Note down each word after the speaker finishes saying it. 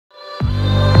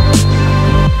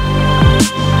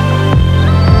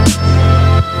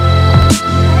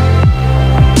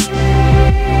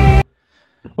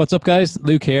What's up, guys?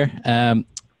 Luke here.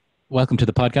 Welcome to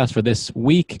the podcast for this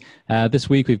week. This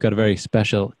week, we've got a very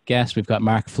special guest. We've got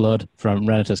Mark Flood from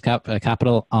Renatus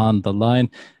Capital on the line,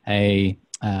 a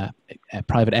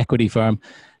private equity firm.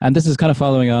 And this is kind of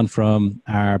following on from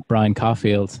our Brian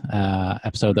Caulfield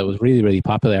episode that was really, really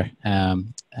popular.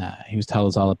 He was telling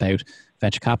us all about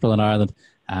venture capital in Ireland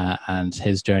and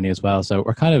his journey as well. So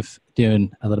we're kind of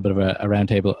doing a little bit of a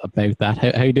roundtable about that.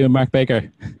 How are you doing, Mark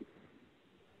Baker?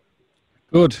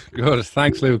 Good.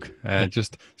 Thanks, Luke.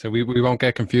 Just so we won't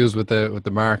get confused with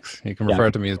the marks. You can refer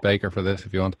to me as Baker for this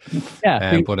if you want.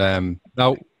 Yeah.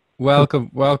 No, welcome,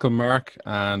 Mark,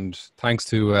 and thanks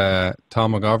to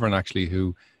Tom McGovern actually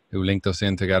who linked us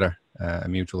in together. A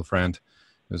mutual friend.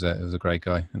 It was a great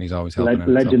guy, and he's always helping out.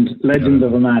 Legend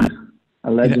of a man.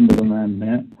 A legend of a man.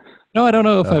 Yeah. No, I don't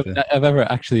know if I've ever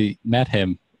actually met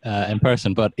him in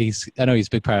person, but I know he's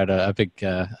a big part, a big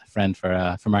friend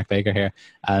for Mark Baker here,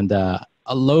 and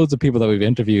loads of people that we've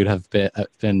interviewed have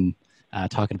been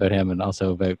talking about him and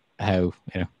also about how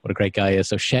what a great guy he is.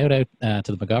 So shout out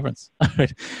to the McGoverns.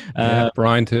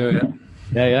 Brian too.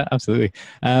 Yeah, absolutely.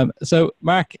 So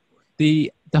Mark, the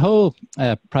whole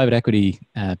private equity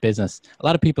business, a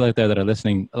lot of people out there that are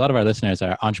listening, a lot of our listeners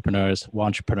are entrepreneurs,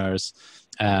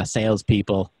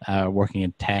 salespeople working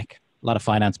in tech, a lot of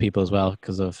finance people as well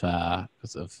because of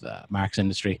Mark's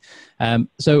industry.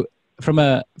 So from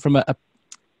a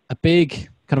big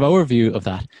kind of overview of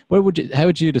that, how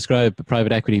would you describe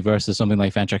private equity versus something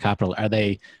like venture capital? Are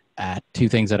they two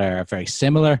things that are very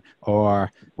similar,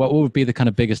 or what would be the kind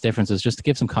of biggest differences, just to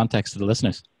give some context to the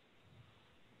listeners?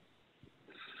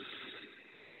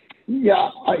 Yeah,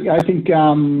 I think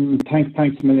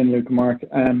thanks a million, Luke and Mark.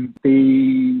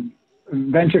 The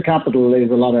venture capital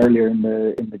is a lot earlier in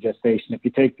the gestation. If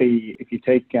you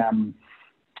take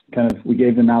kind of, we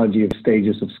gave the analogy of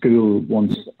stages of school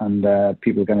once, and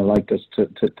people kind of liked us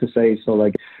to say, so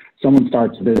like someone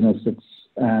starts a business, it's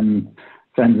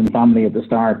friends and family at the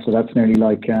start, so that's nearly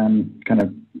like kind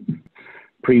of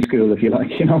preschool, if you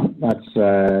like. That's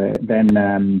then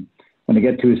when they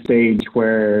get to a stage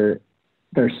where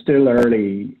they're still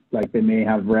early, like they may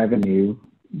have revenue,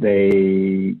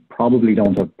 they probably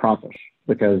don't have profit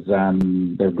because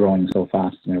they're growing so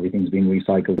fast and everything's being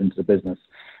recycled into the business.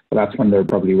 But that's when they're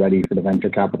probably ready for the venture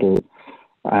capital,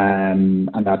 and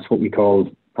that's what we call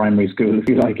primary school, if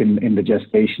you like, in the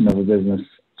gestation of a business.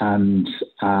 And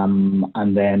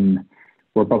then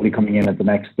we're probably coming in at the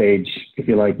next stage, if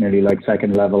you like, nearly like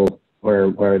second level,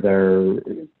 where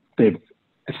they've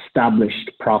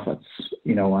established profits,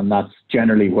 and that's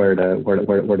generally where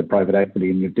the private equity,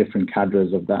 and you have different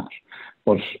cadres of that.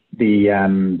 But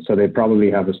so they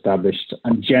probably have established,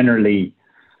 and generally,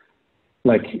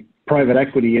 like, private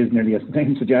equity is nearly, as the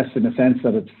name suggests, in a sense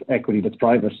that it's equity that's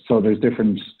private. So there's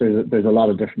a lot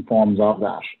of different forms of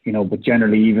that, but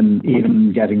generally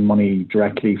even getting money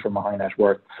directly from a high net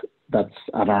worth that's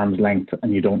at arm's length,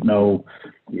 and you don't know,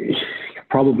 you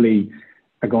probably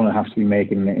are going to have to be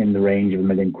making in the range of £1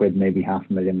 million, maybe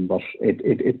 £500,000, but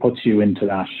it puts you into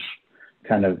that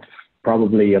kind of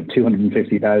probably of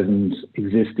 250,000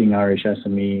 existing Irish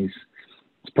SMEs.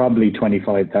 It's probably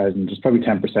 25,000, just probably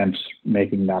 10%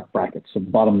 making that bracket. So the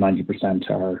bottom 90%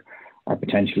 are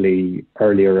potentially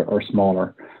earlier or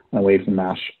smaller and away from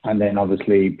that. And then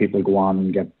obviously people go on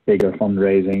and get bigger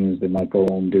fundraisings. They might go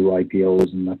and do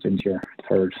IPOs, and that's into your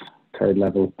third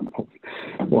level,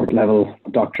 fourth level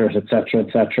doctors,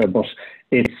 etc. But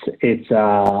it's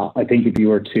I think if you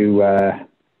were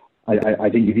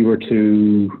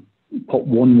to put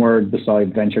one word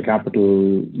beside venture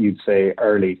capital, you'd say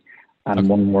early. And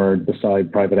one word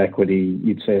beside private equity,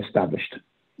 you'd say established.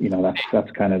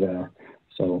 That's kind of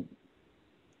so.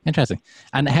 Interesting.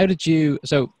 And how did you,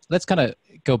 so let's kind of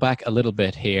go back a little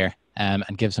bit here and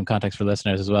give some context for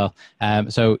listeners as well.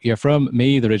 So you're from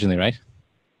Meath originally, right?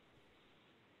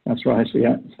 That's right.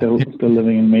 Yeah, still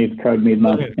living in Meath, proud Meath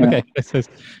man. Yeah. Okay.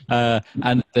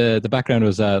 And the background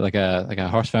was like a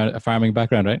horse farming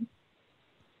background, right?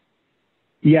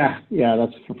 Yeah,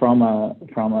 that's from a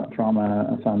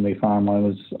family farm. I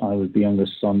was the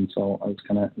youngest son, so it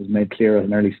was made clear at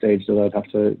an early stage that I'd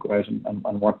have to go out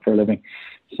and work for a living.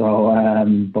 So,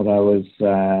 but I was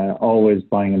always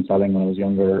buying and selling when I was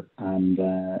younger, and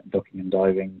ducking and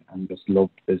diving, and just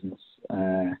loved business.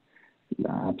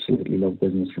 Absolutely loved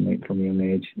business from a young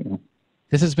age.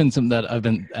 This has been something that I've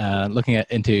been looking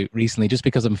into recently, just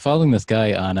because I'm following this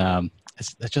guy on.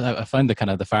 I find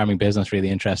the farming business really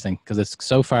interesting because it's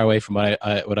so far away from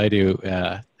what I do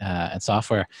in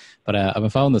software. But I've been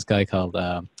following this guy called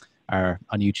are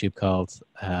on YouTube called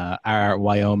Our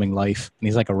Wyoming Life, and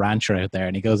he's like a rancher out there,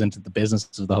 and he goes into the business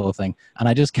of the whole thing, and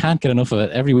I just can't get enough of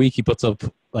it. Every week he puts up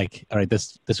like, all right,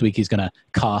 this week he's gonna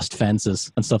cast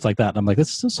fences and stuff like that, and I'm like,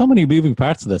 there's so many moving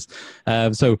parts of this.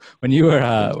 So when you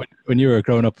were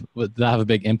growing up, did that have a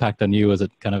big impact on you? Was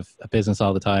it kind of a business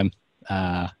all the time?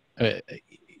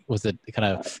 Was it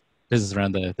kind of business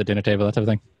around the dinner table, that type of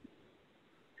thing?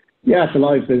 Yeah, it's a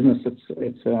live business.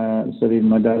 It's so even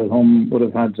my dad at home would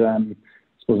have had. I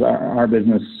suppose our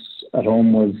business at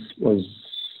home was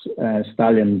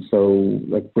stallions, so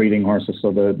like breeding horses.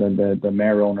 So the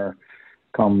mare owner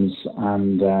comes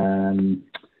and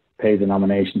pays a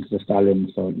nomination to the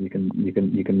stallion. So you can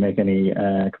make any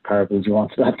comparables you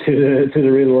want to that to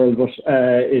the real world. But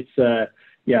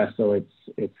so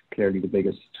it's clearly the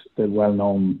biggest, the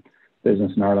well-known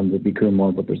business in Ireland would be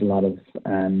Coolmore, but there's a lot of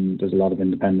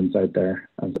independents out there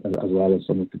as well as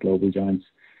some of the global giants.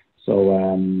 So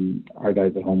our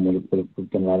guys at home would have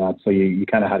done a lot of that. So you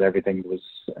kind of had everything.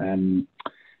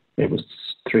 It was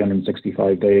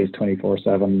 365 days,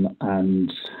 24/7,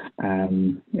 and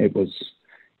it was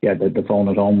the phone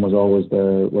at home was always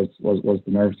the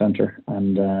nerve center.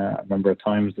 And I remember at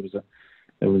times there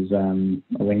was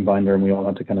a ring binder, and we all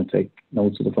had to kind of take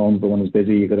notes of the phone. But when it was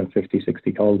busy, you could have 50,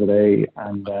 60 calls a day,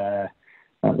 and that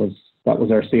was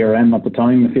our CRM at the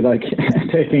time, if you like,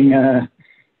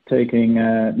 taking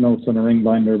notes on a ring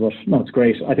binder. But no, it's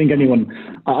great. I think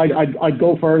I'd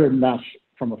go further than that.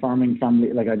 From a farming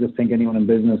family, like I just think anyone in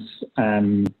business,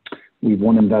 we've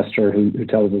one investor who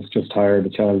tells us just hire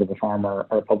the child of a farmer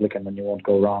or a publican and you won't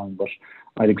go wrong. But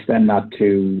I'd extend that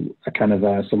to a kind of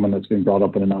someone that's been brought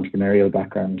up in an entrepreneurial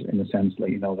background, in a sense,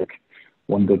 like, like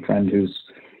one good friend whose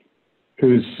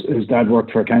dad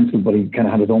worked for a council, but he kind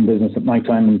of had his own business at night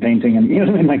time and painting, and what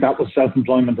I mean, like that was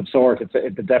self-employment of sort.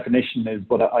 The definition is,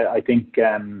 but I think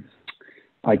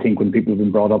when people have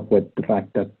been brought up with the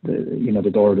fact that the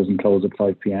door doesn't close at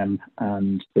 5 p.m.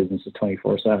 and business is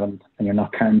 24/7, and you're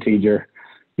not guaranteed your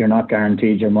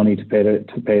money to pay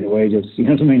the wages. You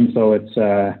know what I mean? So it's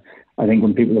I think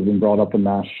when people have been brought up in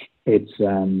that, it's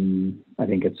I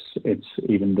think it's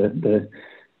even the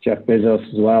Jeff Bezos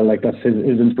as well. Like that's his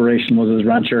inspiration was his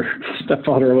rancher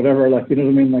stepfather or whatever. Like you know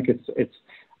what I mean? Like it's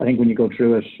I think when you go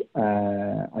through it,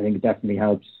 I think it definitely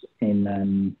helps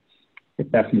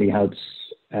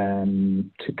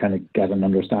to kind of get an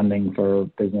understanding for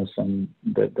business and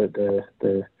the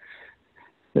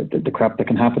crap that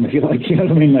can happen, if you like. You know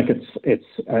what I mean? Like I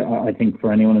think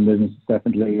for anyone in business, it's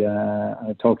definitely.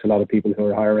 I talk to a lot of people who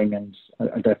are hiring, and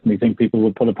I definitely think people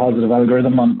would put a positive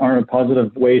algorithm on, or a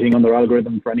positive weighting on their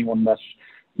algorithm for anyone that's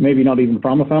maybe not even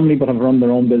from a family, but have run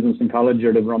their own business in college,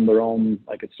 or they've run their own.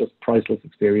 Like it's just priceless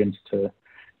experience to,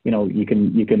 you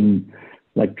can.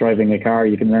 Like driving a car,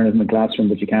 you can learn it in the classroom,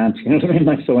 but you can't. You know what I mean?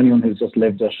 Like, so anyone who's just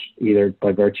lived it, either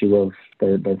by virtue of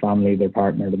their family, their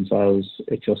partner, themselves,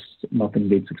 it just nothing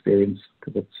beats experience,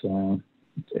 because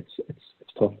it's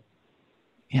tough.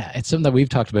 Yeah, it's something that we've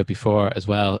talked about before as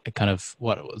well. It kind of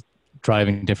what was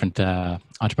driving different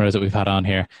entrepreneurs that we've had on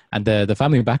here, and the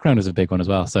family background is a big one as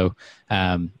well. So,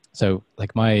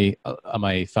 like on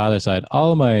my father's side,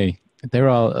 they were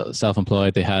all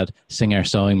self-employed. They had Singer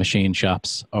sewing machine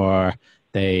shops, or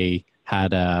they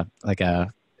had a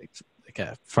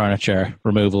furniture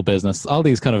removal business. All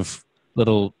these kind of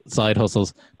little side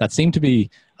hustles that seem to be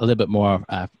a little bit more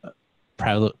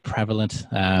prevalent,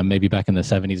 maybe back in the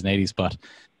 70s and 80s. But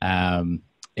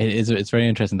it's very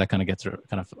interesting that kind of gets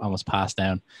kind of almost passed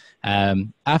down.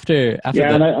 After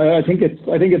yeah, and I think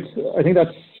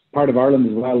that's part of Ireland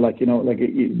as well. Like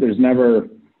there's never.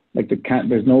 Like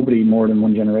there's nobody more than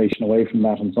one generation away from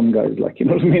that, and some guys, like, you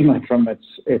know what I mean? Like from it's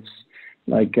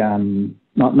like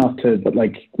but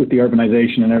like with the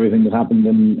urbanization and everything that happened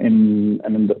within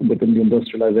the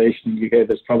industrialization in the UK,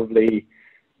 there's probably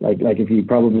like if you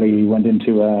probably went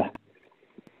into a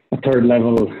third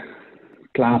level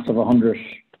class of 100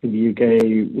 in the UK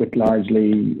with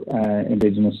largely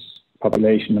indigenous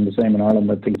population, and the same in Ireland,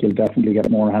 I think you'll definitely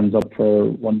get more hands up for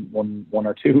one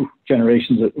or two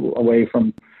generations away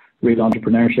from real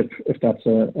entrepreneurship, if that's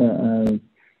running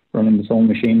the sewing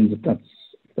machines, if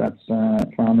that's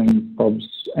farming, pubs,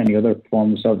 any other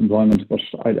form of self-employment. But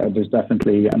there's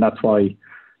definitely, and that's why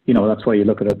you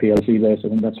look at a PLC base. I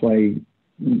think that's why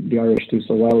the Irish do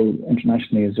so well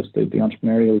internationally, is just the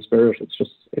entrepreneurial spirit.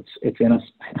 It's in us.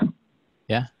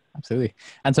 Yeah, absolutely.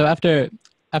 And so after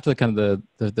the kind of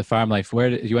the farm life, where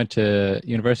you went to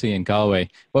university in Galway?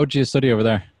 What did you study over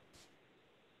there?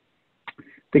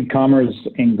 Big commerce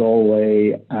in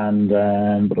Galway, and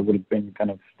but it would have been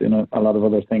kind of a lot of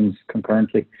other things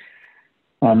concurrently.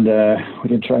 And we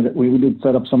did try that. We did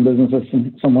set up some businesses,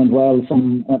 and some went well,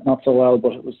 some went not so well.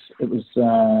 But it was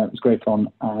great fun.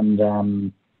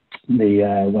 And they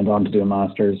went on to do a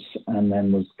master's, and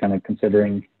then was kind of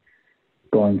considering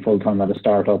going full time at a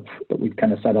startup that we'd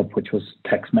kind of set up, which was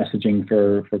text messaging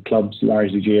for clubs,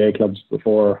 largely GA clubs,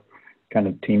 before kind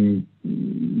of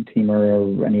Teamer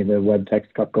or any of the web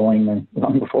text got going, and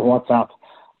long before WhatsApp.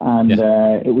 And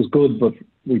it was good, but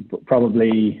we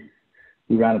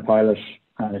ran a pilot,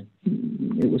 and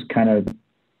it was kind of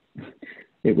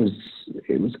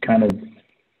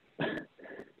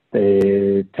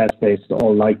the test based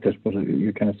all liked it, but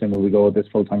you're kind of saying, will we go with this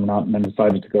full time or not? And then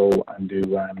decided to go and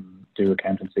do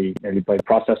accountancy nearly by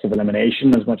process of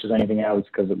elimination as much as anything else,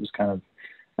 because it was kind of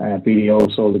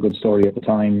BDO sold a good story at the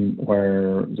time,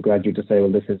 where it was a graduate to say,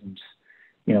 well, this isn't,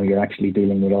 you're actually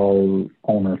dealing with all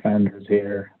owner founders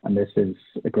here, and this is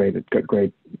a great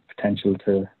potential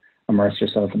to immerse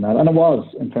yourself in that. And it was,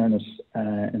 in fairness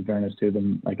to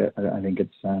them. Like I think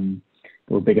it's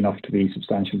they were big enough to be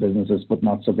substantial businesses, but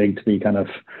not so big to be kind of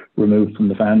removed from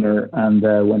the founder. And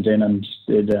went in and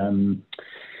did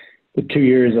 2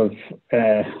 years of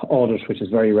audit, which is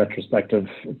very retrospective,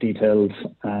 detailed,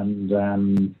 and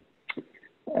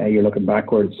you're looking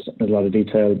backwards. There's a lot of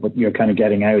detail, but you're kind of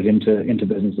getting out into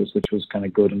businesses, which was kind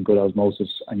of good and good osmosis,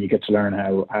 and you get to learn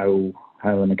how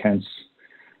an accounts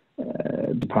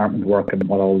department work and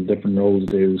what all the different roles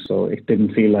do. So it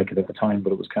didn't feel like it at the time,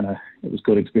 but it was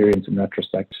good experience in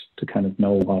retrospect to kind of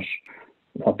know what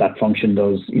that function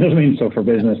does. You know what I mean? So for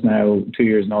business now, 2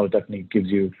 years now, it definitely gives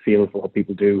you a feel for what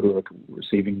people do who are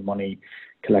receiving the money,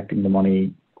 collecting the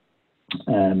money,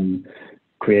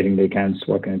 creating the accounts,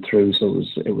 working it through. So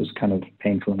it was kind of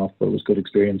painful enough, but it was good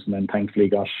experience. And then thankfully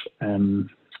got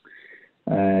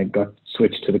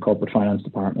switched to the corporate finance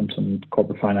department. And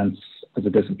corporate finance as a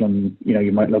discipline,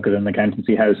 you might look at an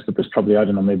accountancy house, but there's probably, I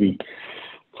don't know, maybe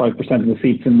 5% of the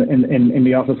seats in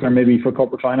the office are maybe for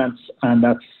corporate finance, and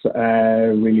that's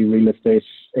really real estate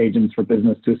agents for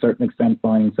business to a certain extent,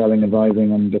 buying, selling,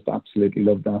 advising, and just absolutely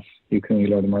loved that. Hugh Cooney,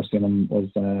 Lord of Mercy on him, was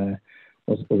the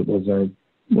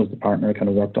partner I kind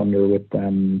of worked under with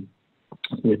he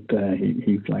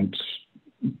flanked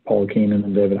Paul Keenan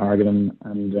and David Hargaden,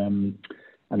 and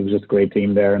it was just a great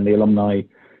team there. And the alumni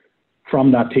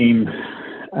from that team,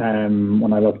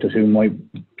 when I looked at who my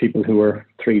people who were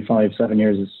 3, 5, 7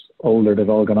 years older, they've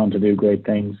all gone on to do great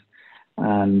things,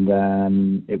 and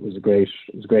it was a great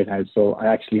house. So I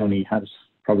actually only had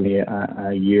probably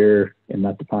a year in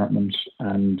that department,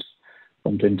 and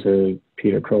bumped into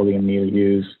Peter Crowley and Neil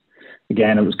Hughes.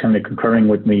 Again, it was kind of concurring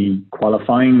with me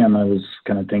qualifying, and I was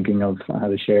kind of thinking of, I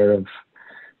had a share of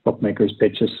bookmakers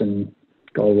pitches in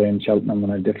Galway and Cheltenham,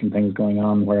 and I had different things going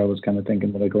on where I was kind of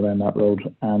thinking, would I go down that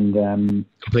road? And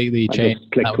completely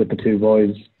changed. Clicked with the two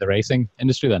boys. The racing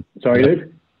industry then? Sorry, Luke?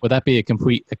 Would that be a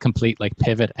complete like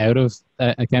pivot out of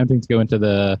accounting to go into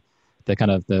the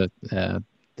kind of the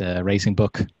racing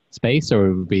book space, or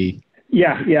it would be?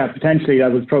 Yeah, potentially. I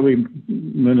was probably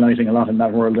moonlighting a lot in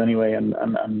that world anyway, and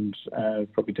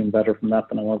probably doing better from that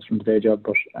than I was from the day job.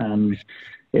 But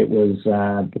it was.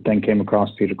 But then came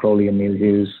across Peter Crowley and Neil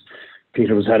Hughes.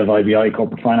 Peter was head of IBI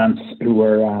Corporate Finance, who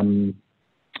were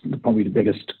probably the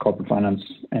biggest corporate finance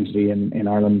entity in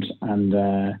Ireland, and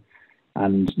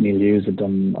Neil Hughes had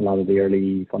done a lot of the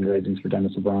early fundraisings for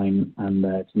Dennis O'Brien, and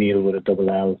it's Neil with a double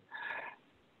L.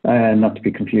 Not to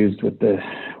be confused with the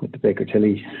Baker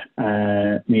Tilly.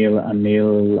 Neil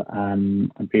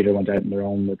and Peter went out on their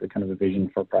own with a kind of a vision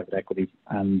for private equity,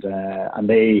 and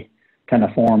they kind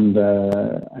of formed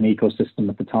an ecosystem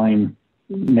at the time.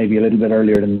 Maybe a little bit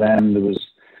earlier than them. There was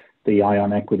the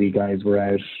Ion Equity guys were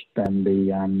out. Then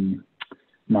the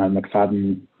Niall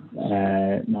McFadden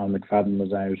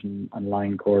was out, and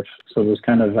Lion Court. So it was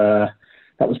kind of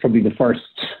that was probably the first.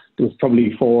 There was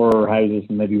probably 4 houses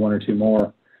and maybe 1 or 2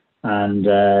 more. And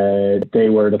they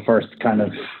were the first kind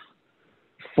of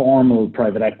formal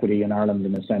private equity in Ireland,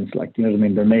 in a sense. Like, you know what I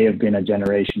mean? There may have been a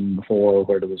generation before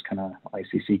where there was kind of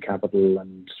ICC Capital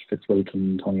and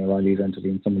Fitzwilton, Tony O'Reilly's entity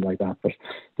and something like that. But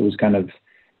there was kind of,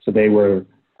 so they were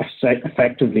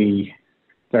effectively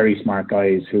very smart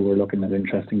guys who were looking at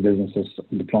interesting businesses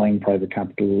and deploying private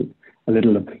capital, a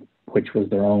little of which was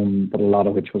their own, but a lot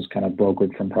of which was kind of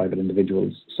brokered from private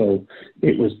individuals. So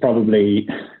it was probably,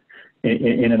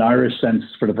 in an Irish sense,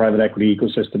 for the private equity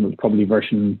ecosystem, it was probably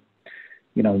version,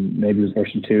 maybe it was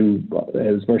version 2,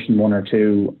 it was version 1 or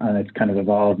 2, and it's kind of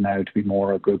evolved now to be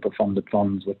more a group of funded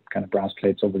funds with kind of brass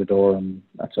plates over the door, and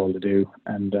that's all they do.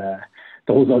 And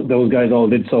those guys all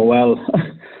did so well.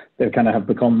 They kind of have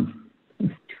become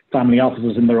family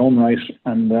offices in their own right,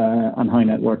 and high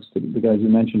net worths, the guys you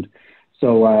mentioned.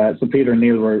 So Peter and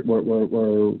Neil were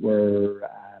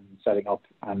setting up,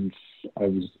 and I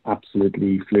was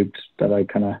absolutely fluked that I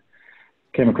kind of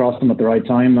came across them at the right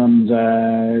time, and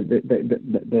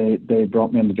they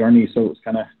brought me on the journey. So it was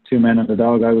kind of two men and a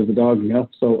dog. I was the dog,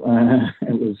 So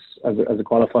it was as a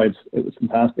qualified, it was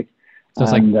fantastic. So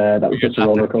it's that was just a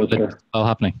roller coaster. All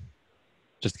happening,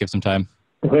 just to give some time.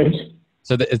 Right.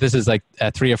 So this is like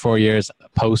 3 or 4 years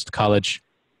post college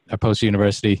or post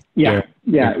university. Yeah.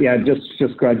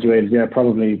 Just graduated. Yeah,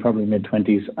 probably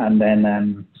mid-20s, and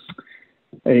then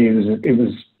it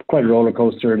was quite a roller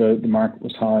coaster. The market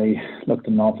was high, looked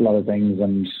at an awful lot of things,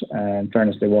 and in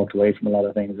fairness, they walked away from a lot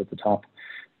of things at the top.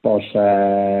 But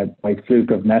by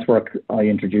fluke of network, I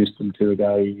introduced them to a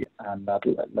guy, and that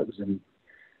was in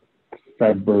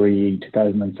February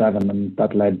 2007, and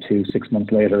that led to 6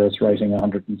 months later us writing a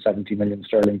 170 million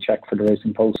sterling check for the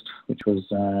Racing Post, which was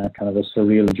kind of a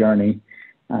surreal journey.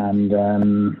 And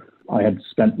I had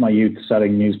spent my youth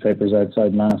selling newspapers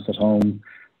outside Mass at home.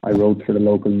 I wrote for the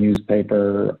local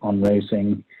newspaper on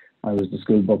racing. I was the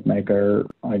school bookmaker.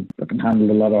 I handled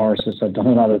a lot of horses. I'd done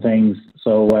a lot of things.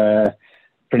 So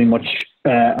pretty much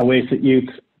a wasted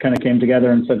youth kind of came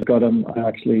together and said, God, I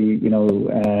actually,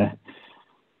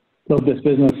 love this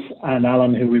business. And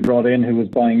Alan, who we brought in, who was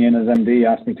buying in as MD,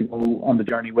 asked me to go on the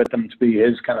journey with him to be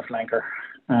his kind of flanker.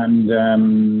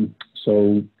 And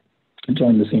so I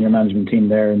joined the senior management team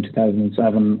there in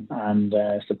 2007 and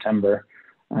September.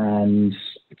 And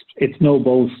it's no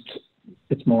boast,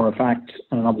 it's more a fact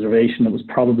and an observation. It was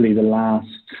probably the last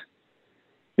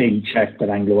big check that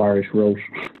Anglo-Irish wrote.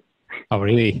 Oh,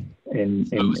 really?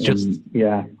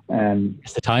 Yeah.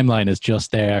 The timeline is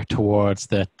just there towards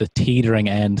the teetering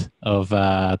end of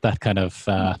that kind of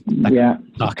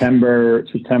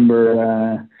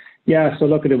September. Yeah, so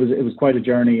look, it was quite a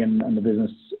journey, and the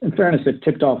business, in fairness, it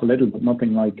tipped off a little, but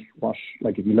nothing like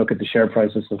if you look at the share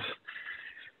prices of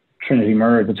Trinity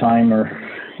Mirror at the time, or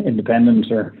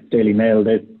Independent or Daily Mail,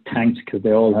 they tanked because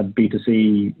they all had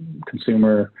B2C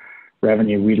consumer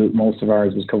revenue. Most of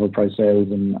ours was cover price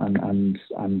sales and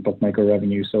bookmaker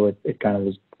revenue, so it kind of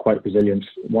was quite resilient.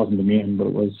 It wasn't immune, but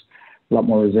it was a lot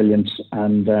more resilient.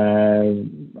 And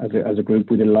as a group,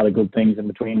 we did a lot of good things in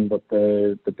between, but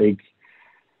the big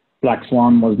black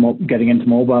swan was getting into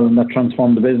mobile, and that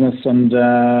transformed the business. And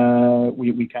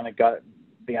we kind of got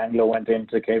the Anglo went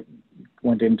into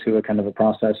a kind of a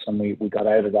process, and we got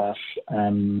out of that.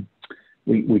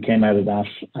 We came out of that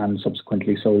and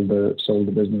subsequently sold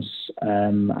the business.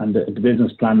 And the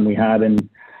business plan we had in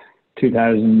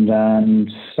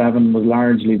 2007 was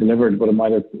largely delivered, but it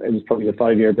was probably the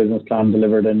 5-year business plan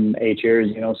delivered in 8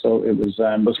 years. So it was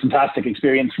a fantastic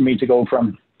experience for me to go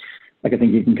from, I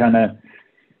think you can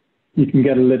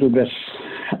get a little bit,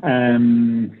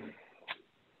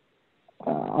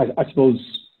 I suppose,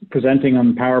 presenting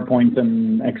on PowerPoint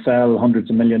and Excel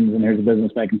hundreds of millions, and here's a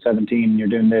business making 17, you're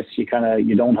doing this, you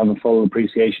don't have a full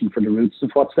appreciation for the roots of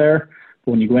what's there.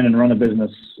 But when you go in and run a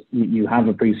business, you have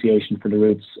appreciation for the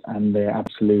roots and the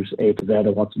absolute A to Z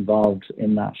of what's involved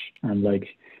in that. And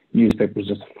newspapers,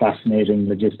 just a fascinating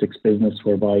logistics business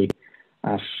whereby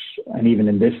and even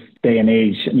in this day and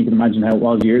age, and you can imagine how it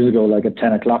was years ago, at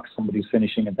 10 o'clock somebody's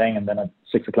finishing a thing, and then at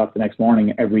 6 o'clock the next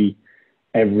morning every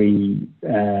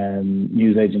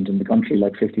news agent in the country,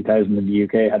 50,000 in the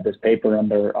UK, had this paper on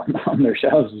their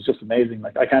shelves. It was just amazing.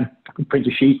 I can print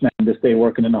a sheet now in this day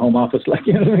working in a home office.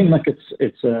 You know what I mean?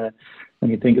 It's when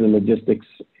you think of the logistics,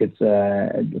 it's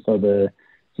an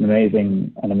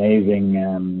amazing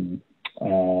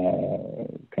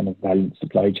kind of valued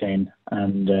supply chain.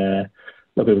 And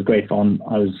look, it was great fun.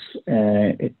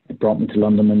 It brought me to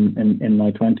London in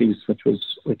my 20s, which was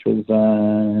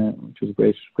a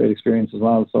great experience as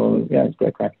well. So yeah, it's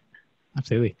great crack.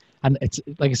 Absolutely. And it's,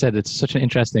 like I said, it's such an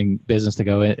interesting business to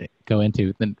go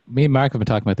into. And me and Mark have been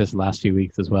talking about this the last few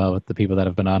weeks as well with the people that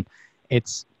have been on.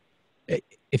 It's,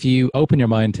 if you open your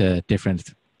mind to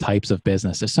different types of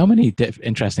business, there's so many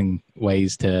interesting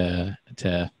ways to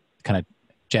kind of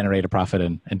generate a profit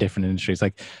in different industries.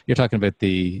 Like you're talking about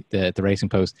the Racing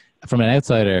Post. From an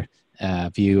outsider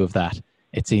view of that,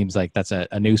 it seems like that's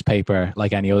a newspaper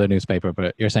like any other newspaper,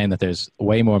 but you're saying that there's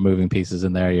way more moving pieces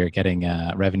in there. You're getting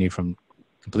revenue from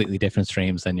completely different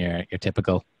streams than your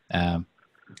typical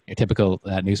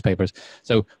newspapers.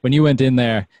 So when you went in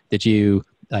there, did you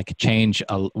change?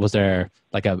 Was there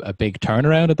a big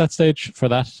turnaround at that stage for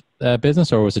that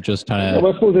business, or was it just kind of?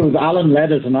 Well, I suppose it was Alan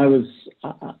led it, and I was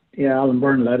Alan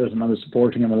Byrne led it, and I was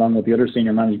supporting him along with the other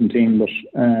senior management team. But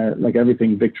like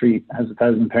everything, victory has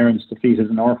 1,000 parents, defeat is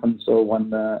an orphan. So when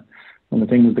the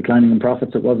thing was declining in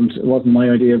profits, it wasn't my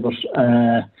idea. But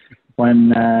when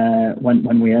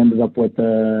we ended up with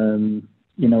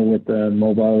with the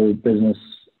mobile business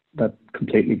that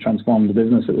completely transformed the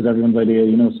business. It was everyone's idea,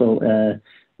 so it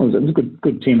was a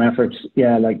good team effort.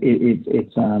 Yeah, like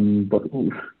it's but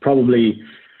probably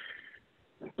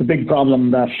the big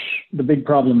problem that there's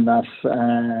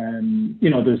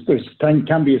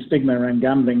can be a stigma around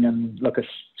gambling, and look at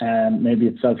maybe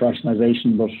it's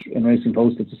self-rationalization, but in Racing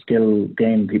Post it's a skill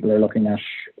game. People are looking at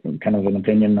kind of an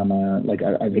opinion, and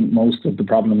I think most of the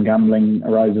problem in gambling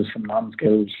arises from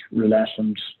non-skilled roulette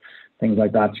and things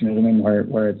like that. You know what I mean?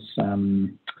 Where it's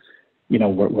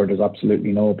where there's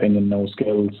absolutely no opinion, no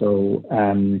skill. So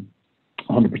 100%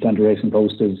 of Racing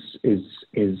Post is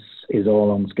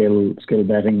all on skill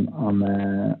betting on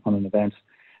an event,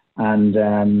 and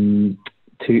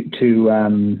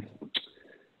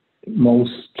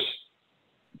most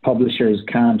publishers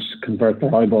can't convert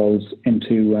their eyeballs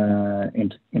into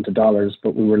dollars,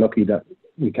 but we were lucky that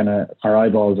our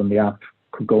eyeballs on the app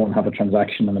could go and have a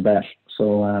transaction and a bet.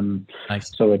 So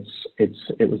nice. So it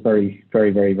was very,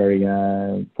 very, very, very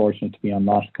fortunate to be on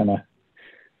that kind of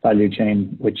value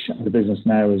chain, which the business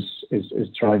now is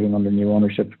thriving under new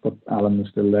ownership, but Alan is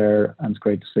still there, and it's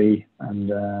great to see,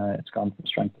 and it's gone from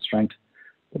strength to strength.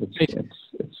 But it's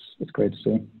great to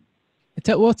see.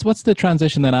 What's the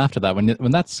transition then after that?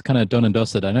 When that's kind of done and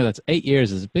dusted, I know that's 8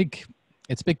 years is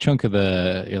it's a big chunk of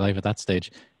your life at that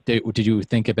stage. Did you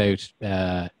think about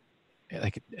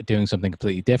like doing something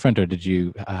completely different, or did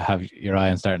you have your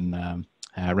eye on starting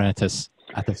Renatus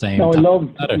at the same time?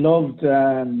 No, I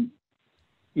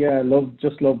loved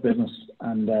business,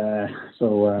 and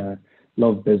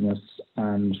loved business,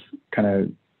 and kind of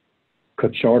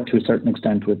cut short to a certain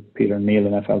extent with Peter and Neil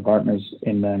and FL Partners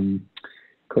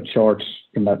cut short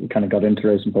in that we kind of got into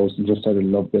Racing Post and just started to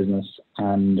love business.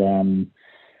 And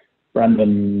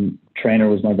Brandon Trainer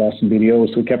was my boss in BDO,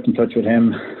 so we kept in touch with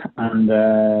him, and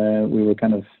we were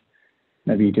kind of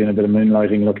maybe doing a bit of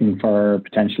moonlighting, looking for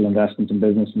potential investments in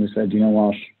business. And we said, you know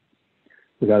what,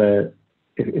 we got to,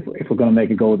 if we're going to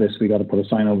make a go of this, we got to put a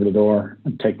sign over the door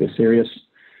and take this serious.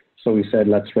 So we said,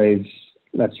 let's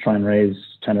try and raise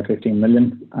 10 or 15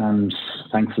 million. And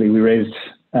thankfully we raised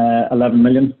 11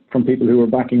 million from people who were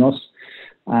backing us.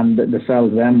 And the sell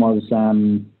to them was,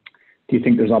 do you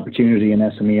think there's opportunity in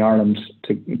SME Ireland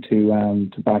to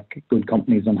back good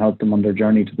companies and help them on their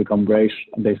journey to become great?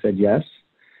 And they said yes.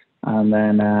 And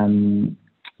then,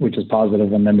 which is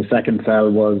positive. And then the second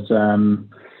sell was,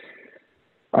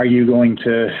 are you going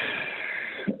to,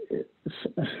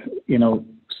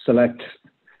 select,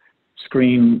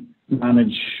 screen,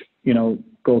 manage,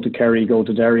 go to Kerry, go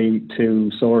to Derry to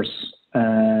source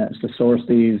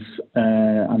these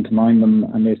and to mine them?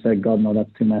 And they said, God, no,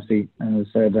 that's too messy. And I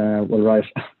said, well, right,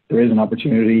 there is an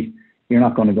opportunity. You're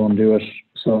not going to go and do it.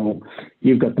 So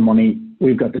you've got the money,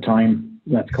 we've got the time.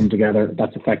 Let's come together.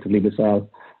 That's effectively the sell.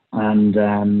 And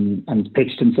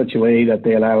pitched in such a way that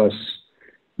they allow us,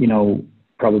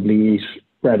 probably eat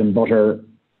bread and butter.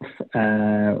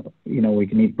 We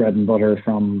can eat bread and butter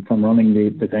from running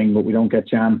the thing, but we don't get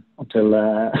jam until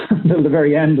the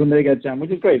very end when they get jam,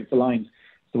 which is great. It's aligned.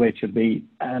 It's the way it should be.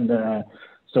 And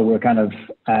so we're kind of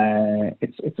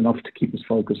it's enough to keep us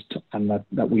focused, and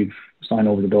that we've signed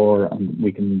over the door and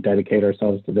we can dedicate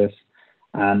ourselves to this.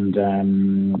 And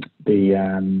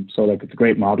so it's a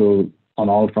great model on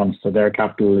all fronts. So their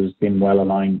capital has been well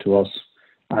aligned to us.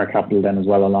 Our capital then is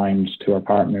well aligned to our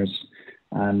partners,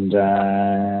 and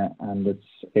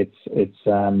it's if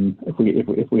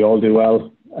we all do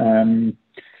well,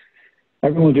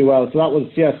 everyone will do well. So that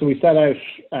was So we set out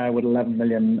with 11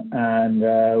 million, and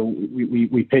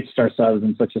we pitched ourselves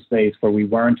in such a space where we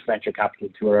weren't venture capital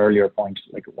to our earlier point,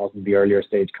 like it wasn't the earlier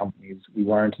stage companies. We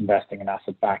weren't investing in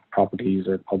asset-backed properties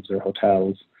or pubs or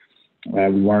hotels.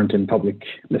 We weren't in public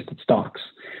listed stocks.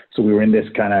 So we were in this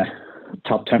kind of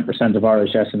top 10% of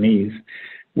Irish SMEs.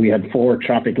 We had 4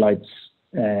 traffic lights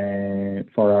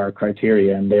for our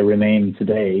criteria, and they remain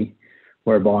today,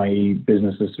 whereby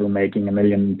businesses were making $1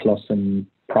 million plus in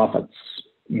profits.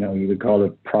 You would call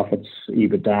it profits,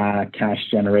 EBITDA, cash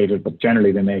generated, but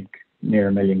generally they make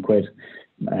near £1 million.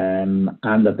 And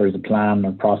that there's a plan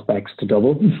or prospects to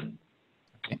double.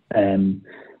 And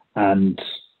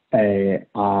a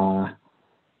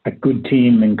good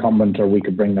team incumbent, or we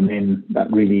could bring them in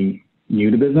that really knew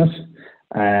the business,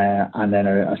 and then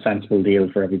a sensible deal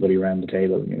for everybody around the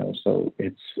table. So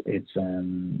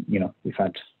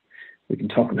we can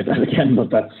talk about that again, but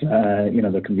that's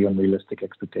there can be unrealistic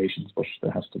expectations, but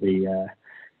there has to be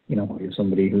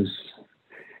somebody who's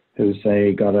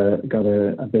say got a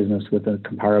business with a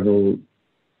comparable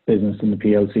business in the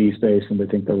PLC space, and they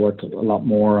think they're worth a lot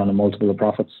more on a multiple of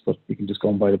profits, but you can just go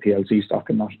and buy the PLC stock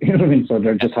and not, you know what I mean? So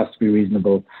there just has to be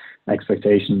reasonable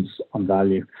expectations on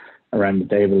value around the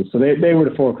table. So they were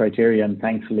the 4 criteria, and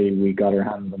thankfully we got our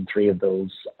hands on 3 of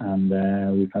those, and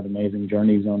we've had amazing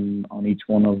journeys on each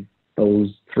one of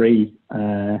those 3,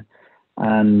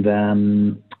 and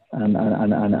then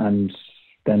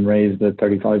raised the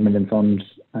 35 million fund,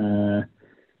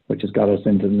 which has got us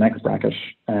into the next bracket,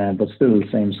 but still the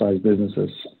same size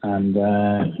businesses. And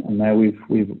now we've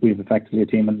effectively a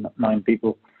team of 9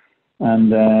 people,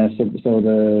 and so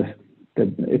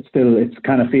it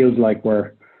kind of feels like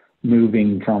we're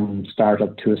moving from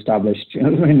startup to established. You know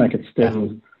what I mean? Like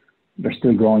there's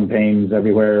still growing pains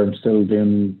everywhere. I'm still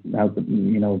going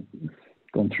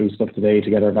through stuff today to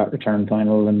get our VAT return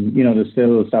final, and there's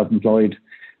still self-employed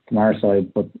from our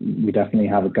side, but we definitely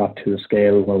have got to a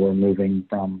scale where we're moving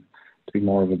from to be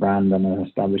more of a brand and an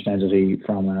established entity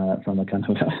from a kind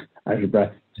of out of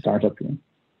breath startup.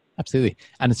 Absolutely.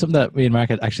 And it's something that we and Mark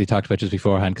had actually talked about just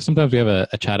beforehand, because sometimes we have a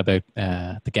chat about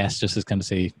the guests just to kind of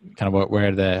see kind of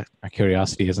where our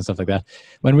curiosity is and stuff like that.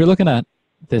 When we're looking at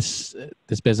this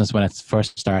business when it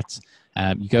first starts,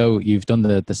 you've done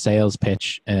the sales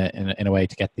pitch in a way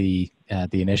to get the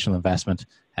initial investment.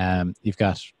 You've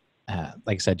got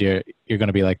like I said, you're going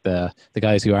to be like the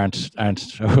guys who aren't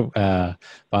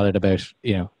bothered about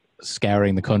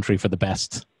scouring the country for the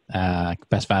best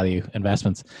value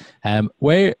investments.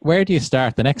 Where do you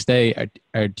start the next day?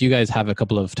 Or do you guys have a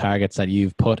couple of targets that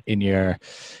you've put in your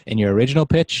original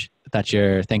pitch that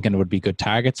you're thinking would be good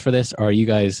targets for this, or are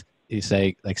you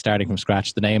say like starting from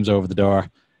scratch, the names over the door?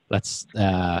 Let's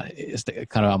it's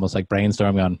kind of almost like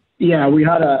brainstorming on. Yeah, we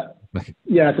had at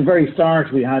the very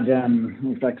start we had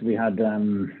Boojum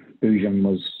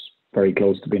was very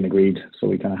close to being agreed, so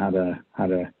we kind of had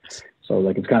a so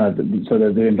like it's kind of so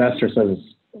the investor says,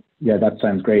 yeah, that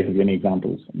sounds great. Have you any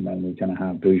examples? And then we kind of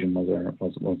have Boojum was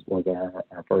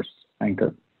our first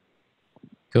anchor.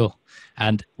 Cool.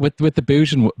 And with the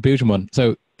Boojum one,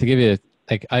 so to give you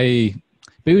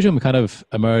Boojum kind of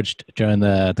emerged during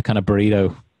the kind of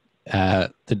burrito,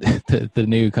 the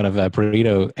new kind of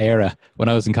burrito era. When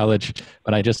I was in college,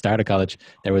 when I just started college,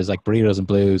 there was like Burritos and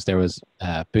Blues, there was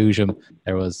Boojum,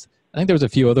 I think there was a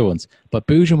few other ones, but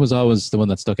Boojum was always the one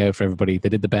that stuck out for everybody. They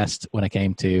did the best when it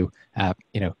came to,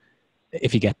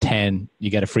 if you get 10, you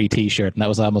get a free T-shirt, and that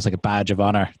was almost like a badge of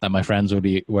honor that my friends would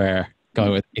be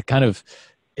going with.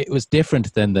 It was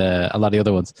different than a lot of the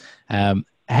other ones.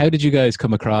 How did you guys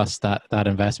come across that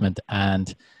investment,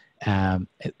 and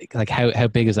like how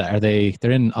big is that?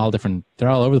 They're in they're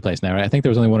all over the place now, right? I think there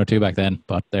was only 1 or 2 back then,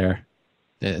 but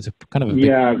it's kind of a big...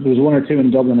 Yeah, there was 1 or 2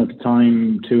 in Dublin at the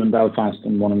time, 2 in Belfast,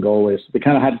 and 1 in Galway. So they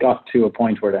kind of had got to a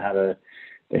point where they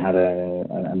had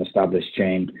an established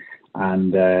chain,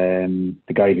 and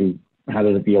the guy who had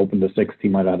it, if he opened the 6th, he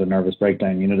might have had a nervous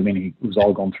breakdown. You know what I mean? He was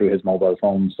all going through his mobile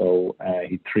phone, so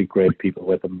he had 3 great people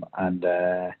with him, and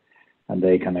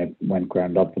they kind of went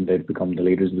ground up, and they've become the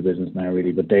leaders of the business now,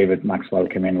 really. But David Maxwell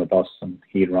came in with us, and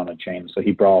he'd run a chain, so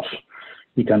he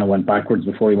kind of went backwards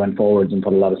before he went forwards and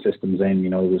put a lot of systems in.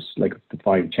 It was like the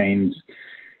 5 chains,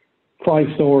 5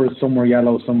 stores, some were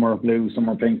yellow, some were blue, some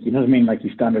were pink. You know what I mean? Like, he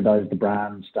standardized the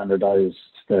brand, standardized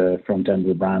the front end of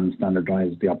the brand,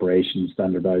 standardized the operation,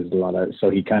 standardized a lot of, so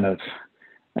he kind of,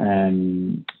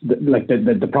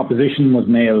 the proposition was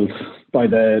nailed by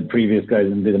the previous guys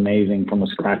and did amazing from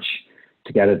scratch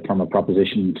to get it from a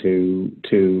proposition to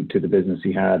the business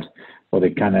he had. But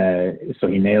so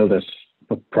he nailed it,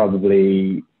 but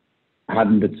probably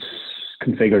hadn't it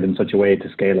configured in such a way to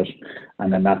scale it.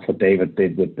 And then that's what David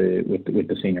did with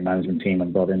the senior management team,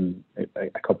 and brought in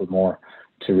a couple more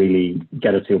to really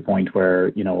get it to a point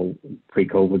where,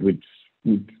 pre-COVID we'd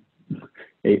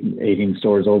 18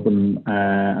 stores open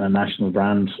and a national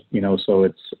brand, so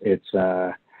it's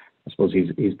I suppose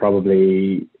he's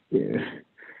probably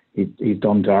he's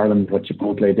done to Ireland what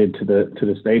Chipotle did to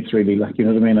the States, really, like, you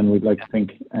know what I mean? And we'd like to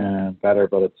think better,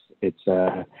 but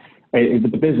the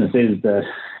business is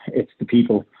it's the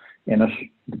people in it,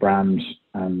 the brand,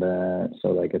 and so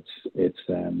like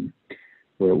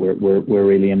we're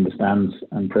really in the stands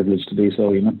and privileged to do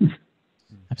so,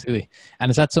 Absolutely.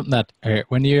 And is that something that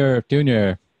when you're doing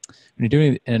an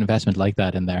investment like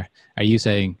that in there, are you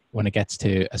saying when it gets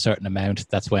to a certain amount,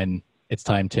 that's when it's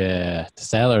time to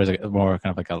sell, or is it more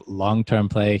kind of like a long-term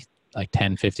play, like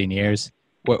 10, 15 years?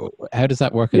 How does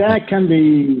that work? Yeah, it can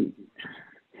be.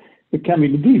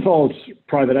 The default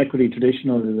private equity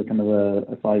traditional is a kind of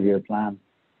a 5-year plan,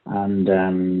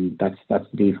 and that's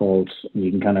the default.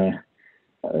 You can kind of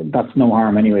that's no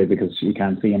harm anyway, because you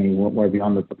can't see anywhere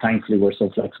beyond it. But thankfully, we're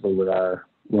so flexible with our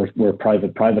we're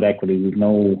private equity. We've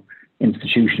no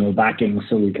institutional backing,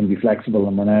 so we can be flexible,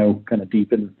 and we're now kind of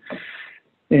deep in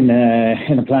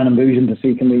a plan in Boojum to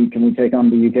see can we take on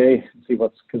the UK, see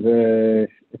what's, because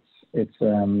it's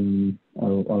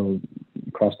well,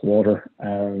 across the water.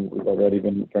 We've already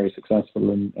been very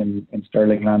successful in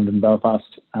Sterling land in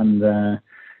Belfast, and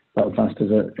Belfast is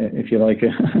if you like,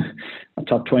 a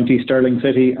top 20 sterling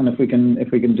city, and if we can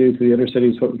do to the other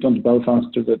cities what we've done to Belfast,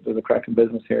 there's a cracking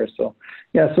business here. So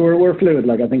yeah, so we're fluid.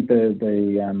 Like I think I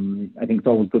think it's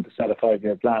always good to set a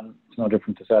 5-year plan. It's no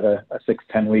different to set a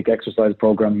 6-10 week exercise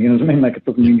program. You know what I mean? Like it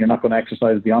doesn't mean you're not going to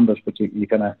exercise beyond it, but you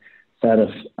kind of set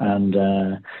it, and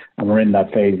we're in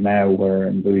that phase now where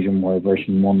in Boojum, where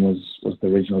version 1 was the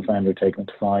original founder taking it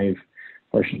to 5,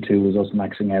 version 2 was us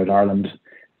maxing out Ireland,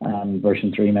 and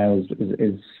version 3 now is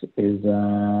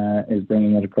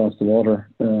bringing it across the water.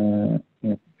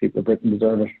 People of Britain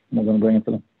deserve it. We're going to bring it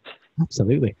to them.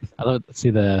 Absolutely. I love to see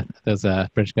those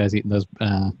British guys eating those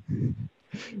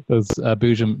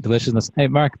Boojum deliciousness. Hey,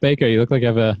 Mark Baker, you look like you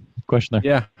have a question there.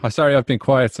 Yeah, sorry, I've been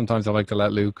quiet. Sometimes I like to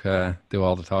let Luke do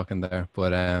all the talking there.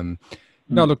 But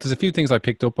no, look, there's a few things I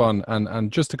picked up on,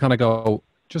 and just to kind of go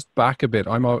just back a bit,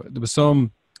 there was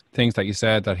some things that you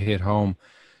said that hit home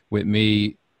with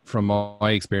me from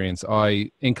my experience.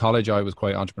 In college, I was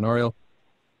quite entrepreneurial.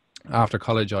 After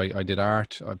college, I did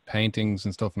art, paintings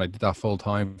and stuff, and I did that full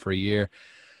time for a year.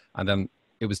 And then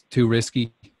it was too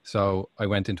risky, so I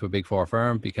went into a Big Four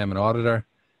firm, became an auditor.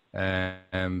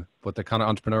 But the kind of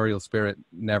entrepreneurial spirit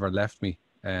never left me.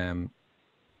 And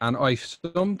I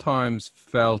sometimes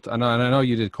felt, and I know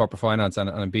you did corporate finance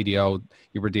and BDO,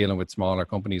 you were dealing with smaller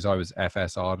companies. I was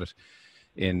FS audit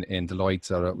in Deloitte,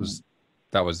 so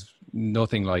that was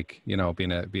nothing like,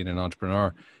 being an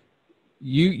entrepreneur.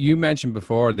 You mentioned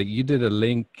before that you did a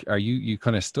link, or you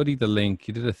kind of studied the link.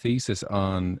 You did a thesis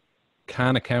on,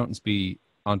 can accountants be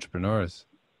entrepreneurs?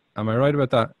 Am I right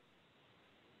about that?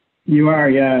 You are,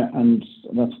 yeah, and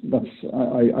that's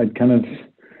I'd kind of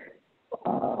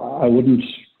I wouldn't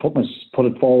put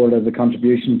it forward as a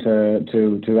contribution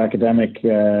to academic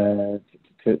to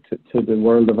the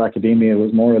world of academia. It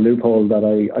was more a loophole that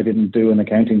I didn't do an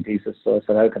accounting thesis. So I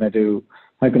said, how can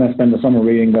I spend the summer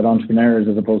reading about entrepreneurs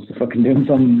as opposed to fucking doing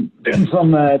some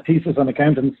thesis on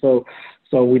accountants? So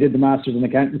we did the masters in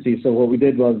accountancy. So what we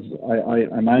did was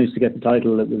I managed to get the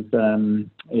title.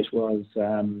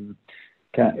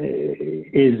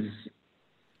 Is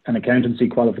an accountancy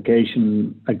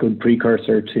qualification a good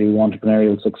precursor to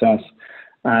entrepreneurial success?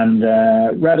 And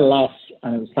read a lot,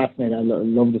 and it was fascinating. I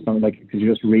loved it, something like, because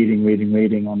you're just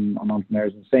reading on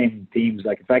entrepreneurs and same themes.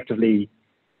 Like effectively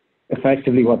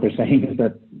what they're saying is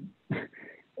that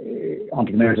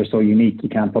entrepreneurs are so unique, you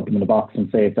can't put them in a box and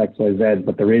say it's X, Y, Z,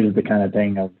 but there is the kind of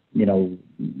thing of,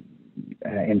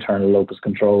 internal locus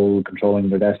control, controlling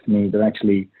their destiny. They're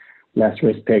actually less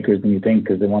risk takers than you think,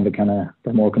 because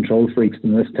they're more control freaks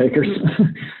than risk takers.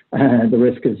 The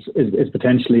risk is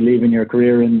potentially leaving your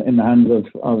career in the hands of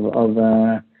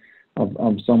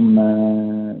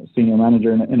some senior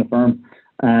manager in a firm.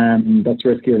 That's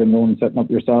riskier than going and setting up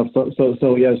yourself.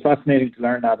 So yeah, it's fascinating to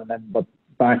learn that. And then, but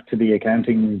back to the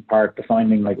accounting part, the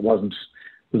finding, like, was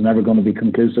never going to be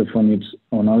conclusive when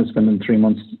I was spending 3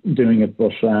 months doing it.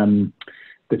 But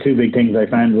the two big things I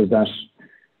found was that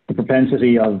the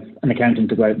propensity of an accountant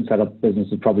to go out and set up a business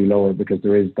is probably lower, because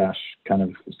there is that kind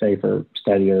of safer,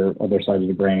 steadier other side of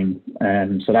the brain.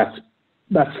 And so that's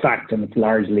fact, and it's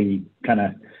largely kind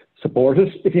of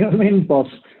supported, if you know what I mean. But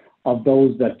of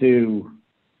those that do,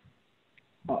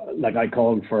 like, I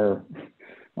called for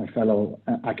my fellow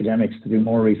academics to do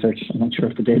more research. I'm not sure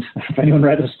if they did, if anyone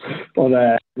read it, but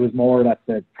it was more that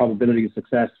the probability of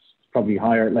success is probably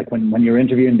higher. Like when you're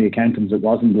interviewing the accountants, it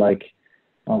wasn't like,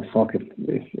 oh fuck,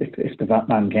 if the VAT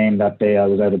man came that day, I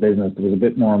was out of business. There was a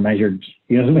bit more measured,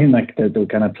 you know what I mean? Like they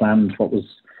kind of planned what was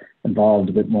involved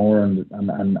a bit more, and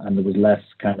there was less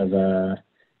kind of a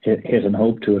hit and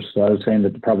hope to it. So I was saying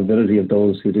that the probability of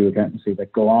those who do accountancy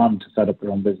that go on to set up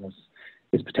their own business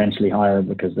is potentially higher,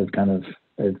 because they've kind of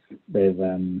they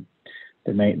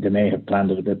may have planned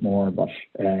it a bit more. But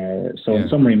so in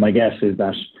summary, my guess is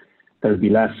that there'll be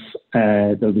less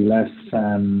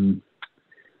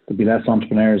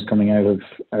entrepreneurs coming out of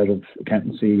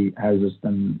accountancy houses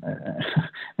than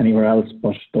anywhere else.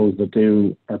 But those that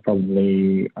do are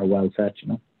well set,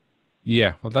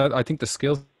 Yeah, well, I think the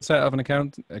skill set of an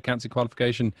accountancy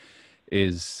qualification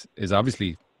is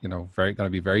obviously, going to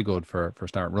be very good for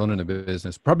start running a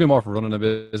business. Probably more for running a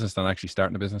business than actually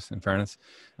starting a business, in fairness.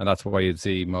 And that's why you'd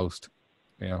see most,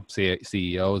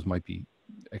 CEOs might be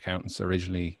accountants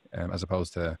originally, as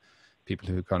opposed to people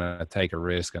who kind of take a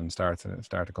risk and start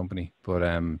a company. But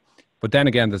But then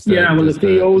again, there's the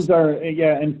CEOs are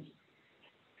and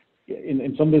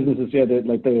in some businesses,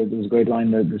 there's a great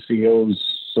line that the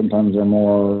CEOs sometimes are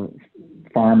more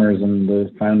farmers and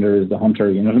the founder is the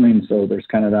hunter. You know what I mean? So there's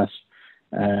kind of that.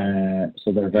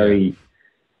 So they're very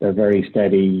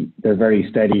steady. They're very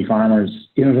steady farmers.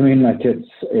 You know what I mean? Like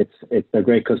they're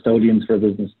great custodians for a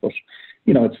business, but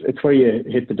you know, it's where you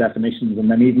hit the definitions,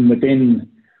 and then even within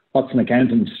what's an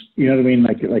accountant, you know what I mean?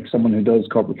 Like someone who does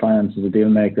corporate finance is a deal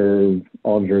maker,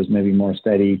 auditor is maybe more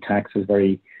steady, tax is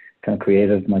very kind of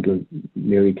creative. Michael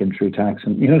Leary came through tax,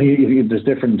 and you know, there's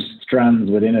different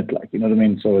strands within it, like, you know what I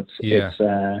mean? So it's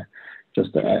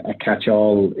just a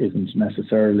catch-all isn't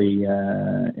necessarily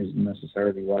right,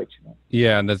 you know.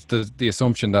 Yeah, and there's the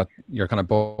assumption that you're kind of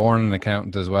born an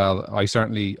accountant as well. I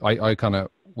kind of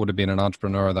would have been an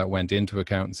entrepreneur that went into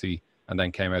accountancy and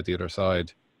then came out the other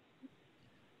side.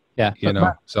 Yeah, you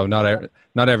know, so not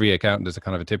every accountant is a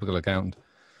kind of a typical accountant.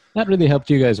 That really helped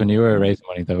you guys when you were raising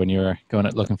money, though. When you were going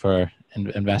out looking for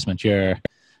investment, your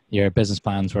business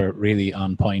plans were really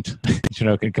on point. You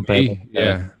know, compared.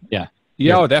 Yeah,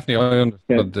 oh, definitely. I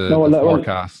understood the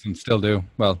forecast and still do.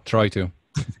 Well, try to.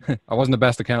 I wasn't the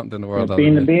best accountant in the world.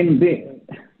 Being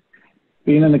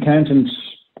an accountant,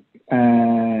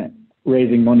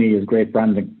 raising money is great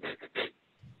branding.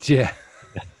 Yeah.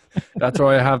 That's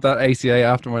why I have that ACA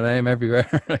after my name everywhere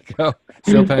I go.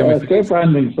 Still paying me. It's great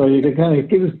branding, so you can kind of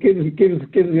gives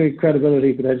you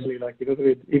credibility potentially. Like, you know what I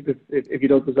mean? If you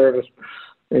don't deserve it,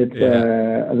 it's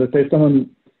as I say,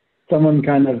 someone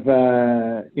kind of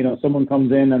you know, someone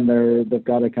comes in and they've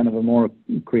got a kind of a more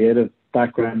creative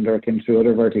background or came through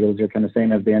other verticals. You're kind of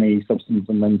saying have they any substance,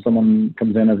 and then someone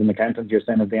comes in as an accountant, you're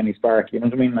saying have they any spark. You know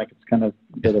what I mean? Like, it's kind of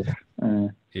a bit of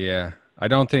yeah. I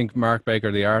don't think Mark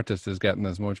Baker, the artist, is getting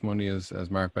as much money as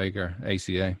Mark Baker,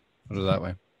 ACA. Put it that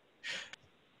way.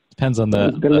 Depends on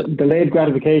the delayed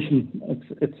gratification.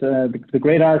 It's the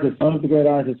great artists. None of the great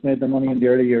artists made their money in the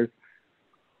early years.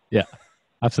 Yeah,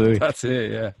 absolutely. That's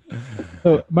it. Yeah.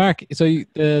 So, Mark,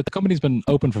 the company's been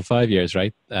open for 5 years,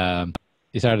 right?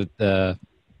 You started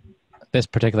this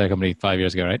particular company 5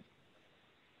 years ago, right?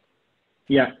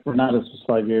 Yeah, Renatus was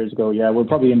 5 years ago. Yeah, we're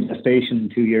probably in gestation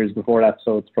 2 years before that,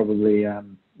 so it's probably so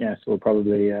we're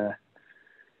probably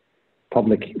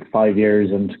public 5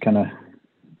 years and kind of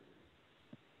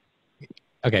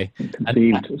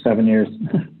conceived 7 years.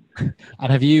 And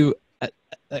have you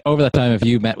over that time, have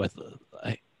you met with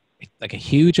like a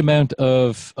huge amount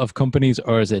of companies,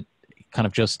 or is it kind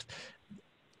of just,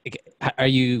 are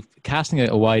you casting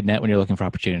a wide net when you're looking for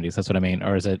opportunities? That's what I mean.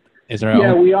 Or is there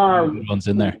we are ones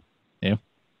in there?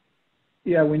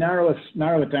 Yeah, we narrow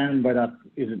it down by that.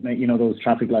 Is it, you know, those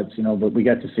traffic lights, you know, but we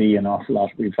get to see an awful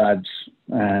lot. We've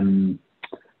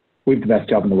the best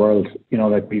job in the world, you know,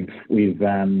 like I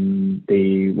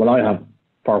have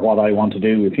for what I want to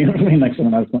do, if you know what I mean. Like,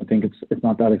 someone else might think it's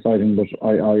not that exciting, but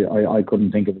I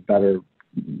couldn't think of a better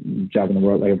job in the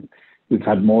world. Like, we've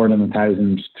had more than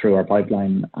 1,000 through our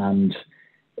pipeline, and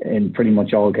in pretty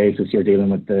much all cases you're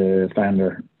dealing with the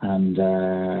founder, and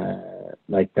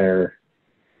like they're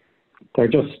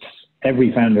just,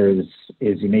 every founder is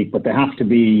unique, but they have to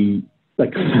be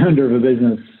like the founder of a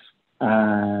business.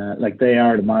 Like, they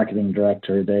are the marketing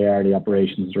director, they are the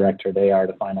operations director, they are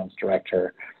the finance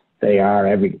director, they are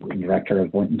every director at a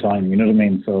point in time. You know what I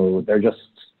mean? So they're just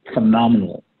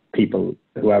phenomenal people,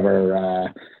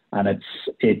 whoever, and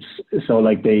it's so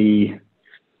like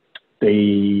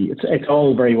it's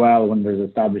all very well when there's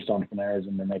established entrepreneurs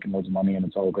and they're making loads of money and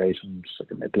it's all great and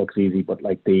it looks easy, but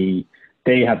like they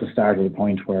had to start at a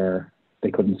point where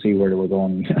they couldn't see where they were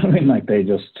going. You know what I mean? Like, they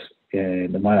just they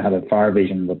might have had a far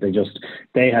vision, but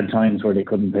they had times where they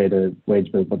couldn't pay the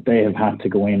wage bill, but they have had to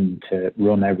go in to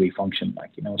run every function,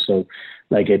 like, you know. So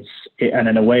like and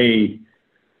in a way,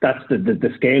 that's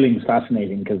the scaling is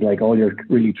fascinating, because like all you're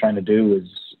really trying to do is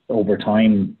over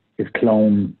time is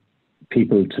clone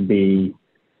people to be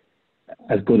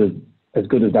as good as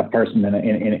that person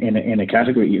in a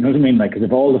category. You know what I mean? Like, because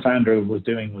if all the founder was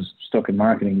doing was stuck in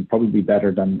marketing, it'd probably be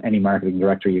better than any marketing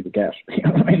director you could get. You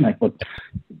know what I mean? Like, but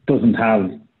you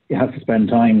have to spend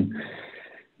time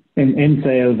in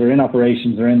sales or in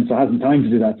operations so hasn't time to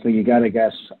do that. So you got to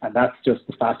get, and that's just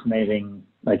the fascinating.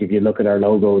 Like, if you look at our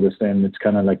logo, this thing, it's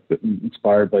kind of like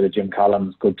inspired by the Jim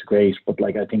Collins Good to Great. But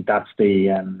like, I think that's the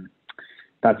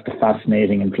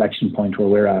fascinating inflection point where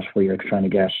we're at, where you're trying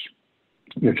to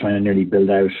nearly build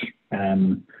out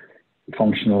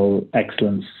functional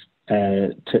excellence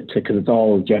because it's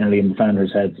all generally in the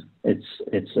founder's heads.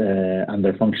 And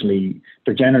they're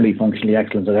generally functionally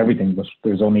excellent at everything, but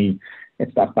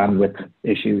it's that bandwidth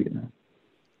issue, you know.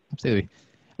 Absolutely.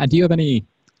 And do you have any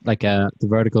the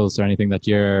verticals or anything that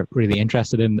you're really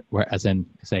interested in? Where, as in,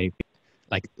 say,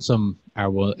 like some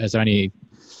are. Is there any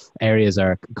areas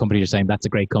or companies you're saying that's a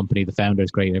great company, the founder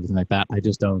is great, everything like that? I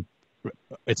just don't.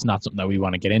 It's not something that we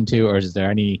want to get into, or is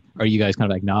there any? Are you guys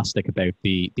kind of agnostic about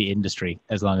the industry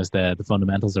as long as the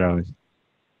fundamentals are always?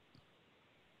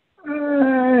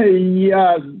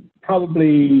 Yeah,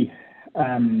 probably.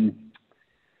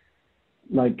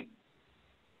 Like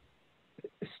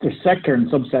there's sector and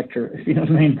subsector, if you know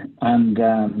what I mean,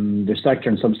 and there's sector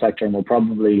and subsector, and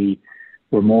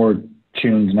we're more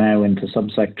tuned now into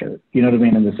subsector. You know what I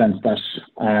mean, in the sense that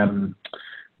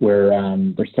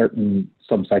there's certain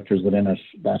subsectors within it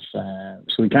that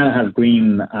so we kind of have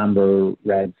green, amber,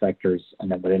 red sectors,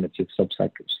 and then within it you have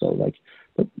subsectors. So like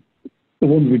the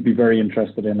ones we'd be very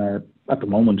interested in are at the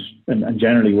moment, and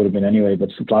generally would have been anyway,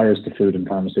 but suppliers to food and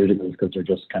pharmaceuticals, because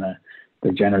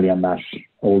they're generally on that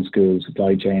old school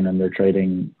supply chain, and they're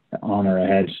trading on or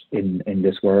ahead in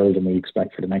this world, and we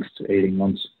expect for the next 18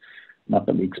 months. Not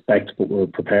that we expect, but we're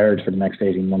prepared for the next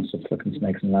 18 months of looking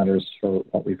snakes and ladders for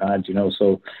what we've had,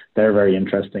 so they're very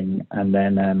interesting. And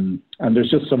then, and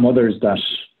there's just some others that,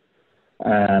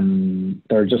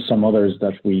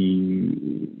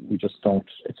 we just don't,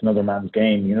 it's another man's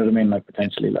game, you know what I mean? Like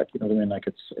potentially, like, you know what I mean? Like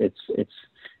it's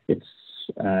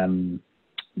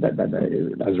that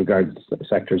as regards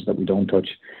sectors that we don't touch,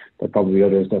 there are probably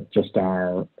others that just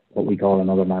are what we call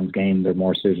another man's game. They're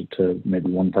more suited to maybe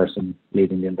one person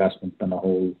leading the investment than a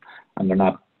whole, and they're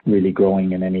not really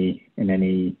growing in any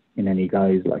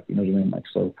guise, like, you know what I mean? Like,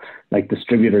 so like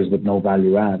distributors with no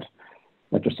value add.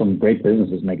 Like there's some great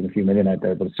businesses making a few million out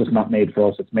there, but it's just not made for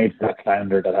us. It's made for that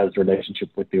founder that has a relationship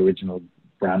with the original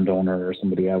brand owner or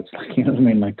somebody else, like, you know what I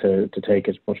mean? Like to take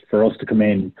it. But for us to come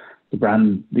in,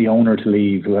 the owner to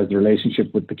leave, who has the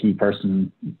relationship with the key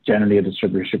person, generally a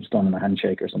distributorship's done in a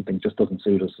handshake or something, just doesn't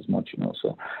suit us as much,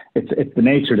 So it's the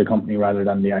nature of the company rather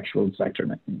than the actual sector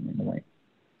in a way.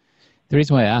 The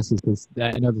reason why I asked is because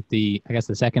I know that the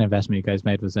second investment you guys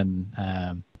made was in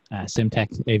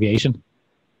Simtech Aviation.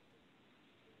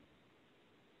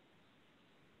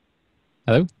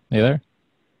 Hello, are you there?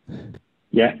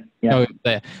 Yeah. Oh,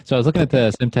 so I was looking at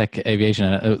the Simtech Aviation.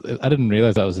 I didn't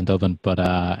realize that was in Dublin, but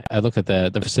I looked at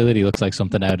the facility. Looks like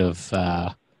something out of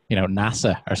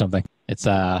NASA or something. It's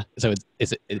a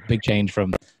big change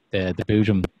from the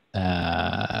Boojum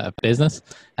business.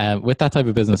 With that type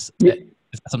of business, is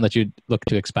that something that you'd look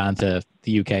to expand to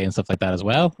the UK and stuff like that as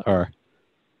well, or?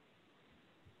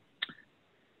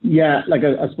 Yeah, like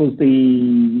I suppose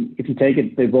if you take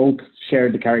it, they both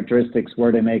shared the characteristics.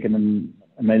 Were they making them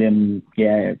 $1 million?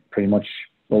 Yeah, pretty much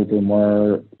both of them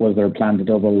were. Was there a plan to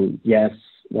double? Yes.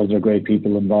 Was there great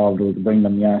people involved to bring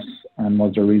them? Yes. And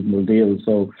was there a reasonable deal?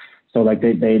 So like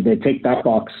they tick that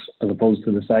box as opposed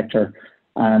to the sector,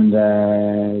 and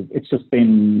it's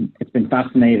been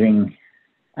fascinating.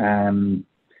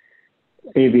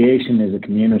 Aviation is a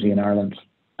community in Ireland.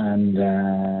 And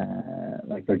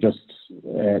like they're just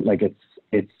like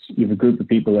it's you have a group of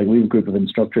people, like we have a group of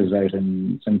instructors out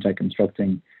in Simtech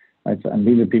instructing, right? And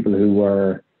these are people who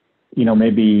were,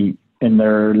 maybe in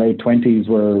their late 20s,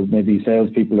 were maybe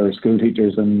salespeople or school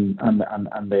teachers, and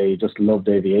they just loved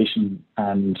aviation,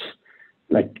 and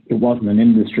like it wasn't an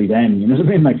industry then, you know what I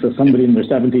mean? Like, so somebody in their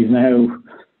 70s now,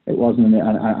 it wasn't,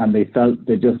 and they felt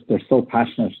they're so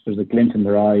passionate. There's a glint in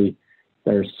their eye.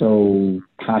 They're so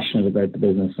passionate about the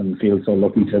business and feel so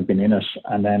lucky to have been in it.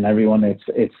 And then everyone, it's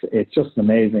just an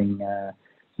amazing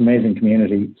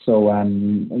community. So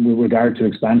with regard to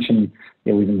expansion,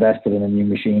 we've invested in a new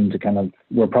machine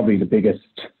we're probably the biggest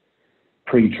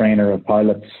pre-trainer of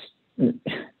pilots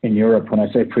in Europe. When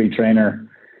I say pre-trainer,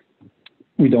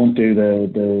 we don't do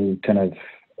the kind of,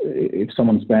 if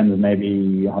someone spends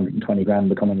maybe 120 grand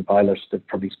becoming a pilot, they've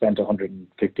probably spent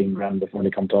 115 grand before they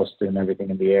come to us, doing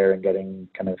everything in the air and getting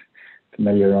kind of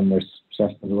familiar on their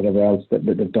systems or whatever else. That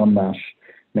they've done that,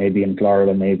 maybe in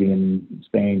Florida, maybe in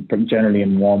Spain, but generally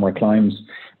in warmer climes.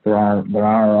 There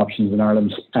are options in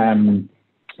Ireland,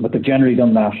 but they've generally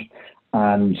done that.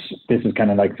 And this is kind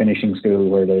of like finishing school,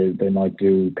 where they might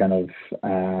do kind of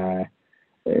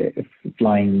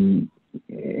flying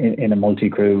in a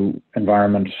multi-crew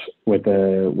environment with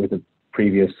a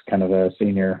previous kind of a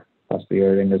senior, possibly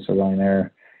Aer Lingus or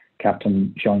Ryanair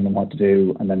captain, showing them what to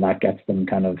do, and then that gets them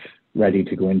kind of ready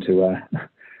to go into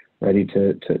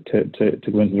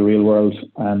the real world.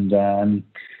 And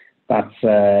that's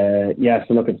so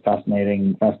look, it's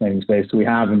fascinating space. So we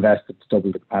have invested to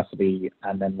double the capacity,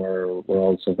 and then we're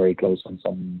also very close on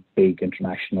some big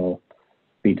international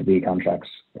B2B contracts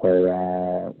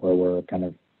where we're kind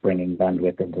of bringing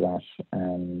bandwidth into that.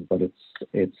 But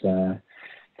it's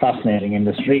fascinating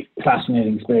industry,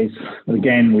 fascinating space. But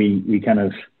again, we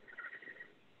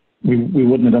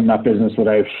wouldn't have done that business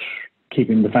without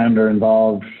keeping the founder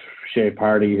involved, Shay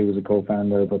Pardy, who was a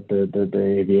co-founder, but the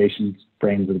aviation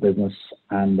brains of the business,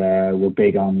 and we're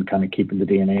big on kind of keeping the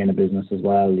DNA in the business as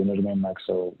well. You know what I mean? Like,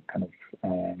 so kind of,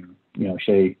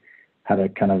 Shay had a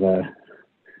kind of a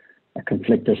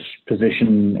conflicted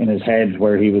position in his head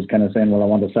where he was kind of saying, well, I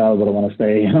want to sell, but I want to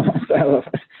stay.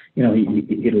 He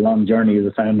had a long journey as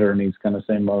a founder, and he's kind of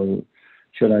saying, well,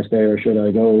 should I stay or should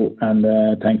I go? And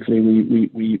thankfully,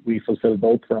 we fulfilled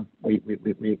both for him.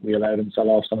 We allowed him to sell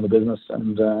off some of the business,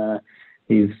 and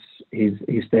he's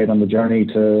stayed on the journey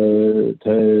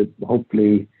to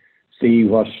hopefully see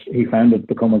what he found it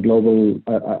become a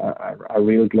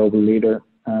real global leader.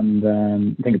 And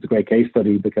I think it's a great case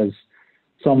study, because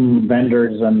some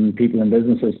vendors and people in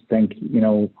businesses think,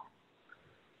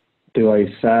 do I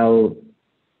sell?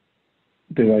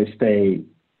 Do I stay?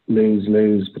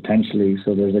 Lose potentially.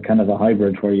 So there's a kind of a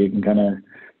hybrid where you can kind of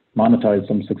monetize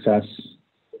some success.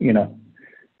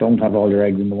 Don't have all your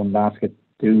eggs in the one basket.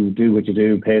 Do what you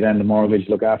do. Pay down the mortgage.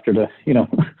 Look after the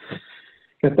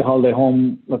get the holiday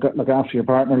home. Look after your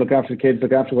partner. Look after the kids.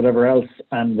 Look after whatever else,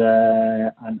 and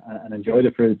enjoy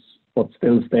the fruits. But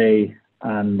still stay.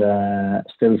 And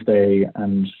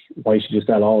why should you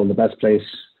sell all? The best place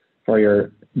for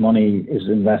your money is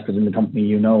invested in the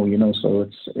company, so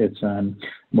it's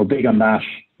we're big on that,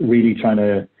 really trying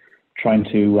to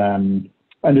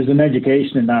and there's an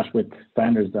education in that with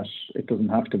founders that it doesn't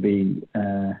have to be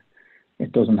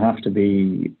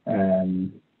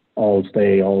all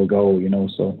stay, all go,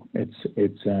 so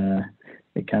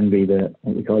it can be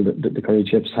what we call the curry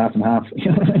chips, half and half.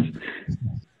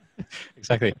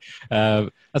 Exactly.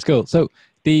 That's cool. So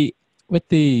with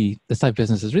this type of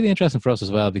business is really interesting for us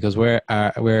as well, because we're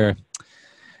a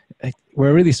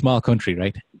really small country,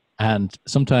 right? And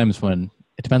sometimes when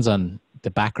it depends on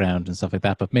the background and stuff like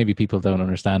that, but maybe people don't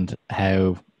understand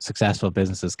how successful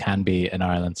businesses can be in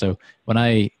Ireland. So when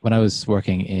I was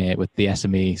working with the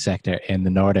SME sector in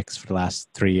the Nordics for the last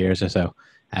 3 years or so,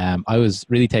 I was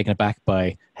really taken aback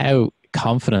by how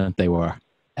confident they were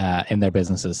in their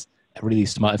businesses. Really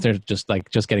small, if they're just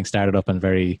getting started up in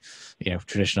very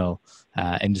traditional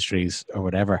industries or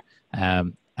whatever.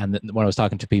 And when I was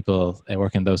talking to people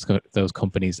working in those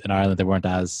companies in Ireland, they weren't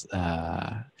as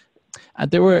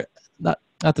and they were not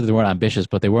that they weren't ambitious,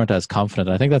 but they weren't as confident.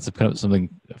 And I think that's kind of something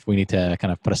we need to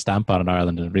kind of put a stamp on in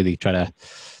Ireland, and really try to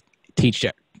teach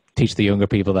the younger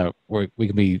people that we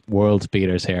can be world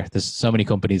beaters here. There's so many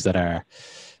companies that are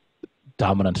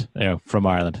dominant, from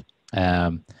Ireland.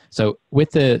 So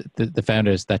with the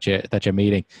founders that you're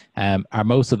meeting, are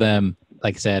most of them,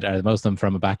 like I said, are most of them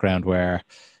from a background where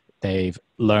they've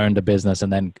learned a business,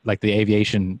 and then like the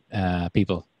aviation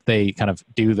people, they kind of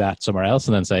do that somewhere else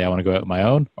and then say, I want to go out on my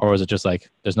own? Or is it just like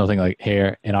there's nothing like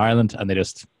here in Ireland and they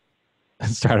just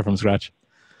started from scratch?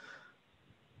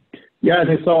 Yeah,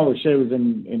 they saw Shay was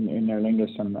in Aer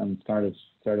Lingus and started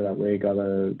that way. Got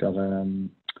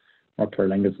worked for Aer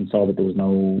Lingus and saw that there was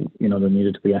no, there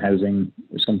needed to be a housing,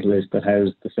 someplace that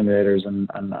housed the simulators and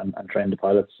trained the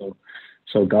pilots.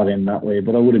 So got in that way.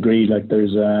 But I would agree, like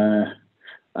there's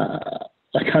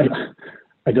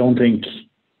I don't think,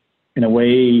 in a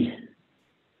way,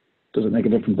 does it make a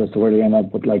difference as to where they end up?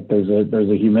 But like there's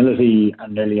a humility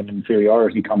and nearly an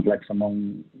inferiority complex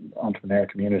among entrepreneur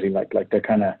community. Like they're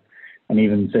kind of, and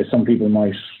even say some people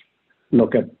might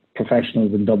look at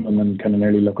professionals in Dublin and kind of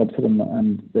nearly look up to them,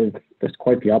 and there's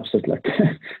quite the opposite. Like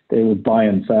they would buy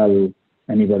and sell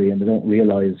anybody, and they don't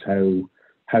realize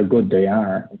how good they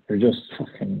are. They're just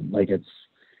fucking like it's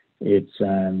as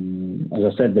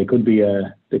I said, they could be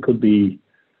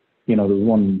there's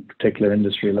one particular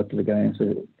industry. I looked at the guy and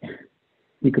said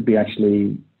he could be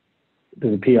actually,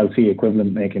 there's a PLC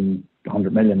equivalent making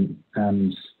 100 million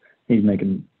and he's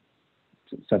making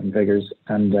 7 figures,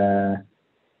 and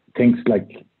thinks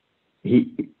like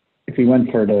if he went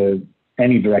for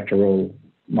any director role,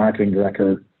 marketing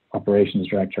director, operations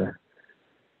director,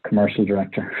 commercial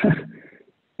director,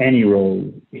 any role,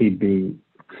 he'd be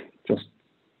just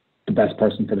the best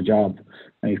person for the job.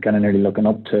 And he's kind of nearly looking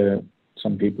up to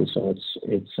some people. So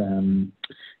it's and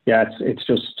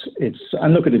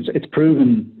look at it, it's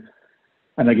proven.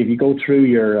 And like if you go through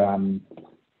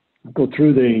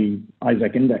the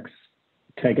Isaac Index,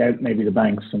 take out maybe the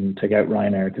banks and take out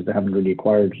Ryanair, because they haven't really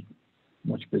acquired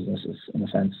much businesses in a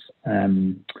sense,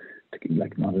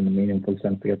 like not in a meaningful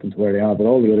sense to get them to where they are, but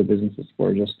all the other businesses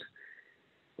were just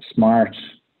smart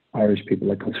Irish people.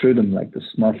 Like go through them, like the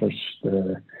Smurfit,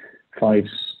 the Fifes,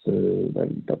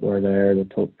 that were there, the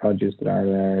Produce that are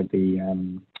there, the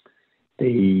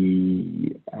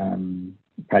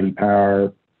Paddy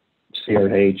Power,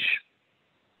 CRH,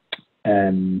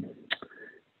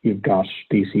 you've got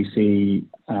DCC,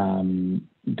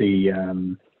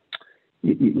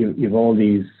 you've all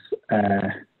these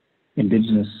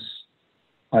indigenous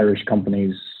Irish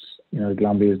companies, the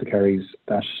Glambias, the Kerrys,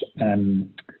 that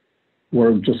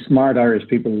were just smart Irish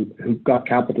people who got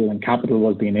capital, and capital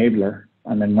was the enabler,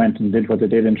 and then went and did what they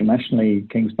did internationally.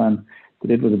 Kingspan, they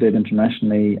did what they did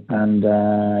internationally, and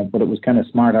but it was kind of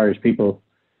smart Irish people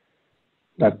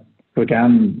that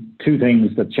began two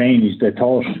things that changed. They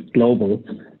thought global,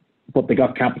 but they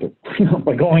got capital.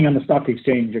 By going on the stock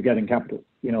exchange, you're getting capital.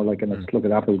 And let's look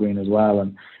at Apple Green as well,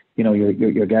 and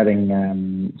you're getting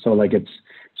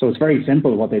so it's very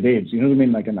simple what they did. You know what I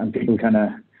mean? And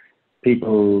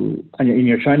people, and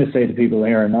you're trying to say to people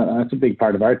here, and that's a big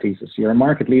part of our thesis. You're a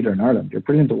market leader in Ireland. You're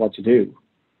brilliant at what you do.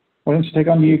 Why don't you take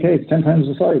on the UK? It's 10 times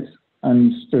the size,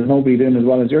 and there's nobody doing as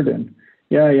well as you're doing.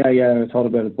 Yeah. I thought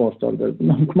about it, both thought about it.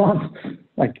 No, come on,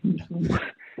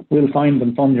 we'll find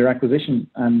and fund your acquisition,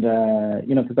 and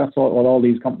because that's what all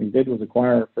these companies did, was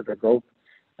acquire for their growth.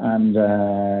 And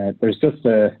there's just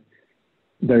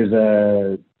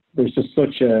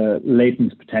such a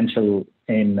latent potential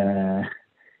in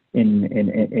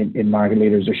market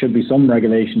leaders. There should be some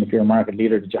regulation if you're a market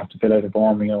leader that you have to fill out a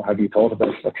form. Have you thought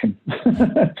about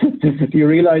it? Do you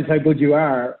realise how good you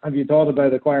are? Have you thought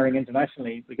about acquiring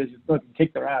internationally? Because you fucking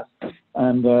kick their ass,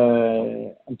 and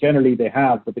generally they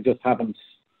have, but they just haven't.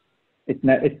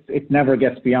 It never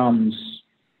gets beyond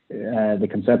the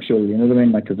conceptual. You know what I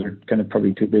mean? Because they're kind of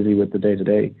probably too busy with the day to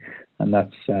day, and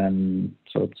that's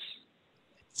so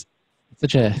it's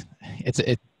such a it's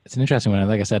an interesting one.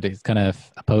 Like I said, it's kind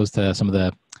of opposed to some of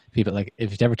the people. Like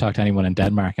if you've ever talked to anyone in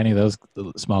Denmark, any of those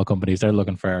small companies, they're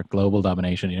looking for global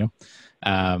domination.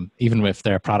 Even if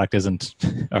their product isn't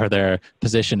or their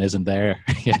position isn't there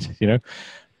yet.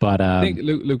 But I think,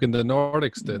 Luke, in the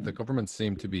Nordics, the governments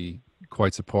seem to be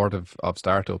quite supportive of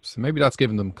startups. Maybe that's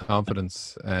given them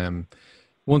confidence. One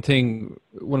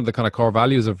of the kind of core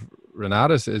values of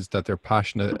Renatus is that they're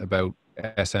passionate about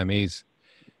SMEs.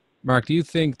 Mark, do you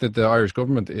think that the Irish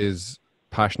government is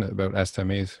passionate about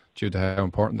SMEs due to how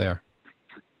important they are?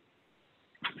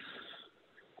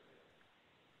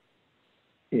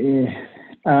 Can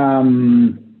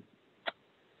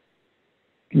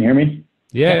you hear me?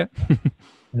 Yeah.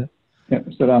 Yeah,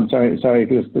 so I'm sorry,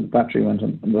 because the battery went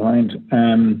on behind.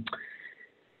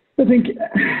 I think,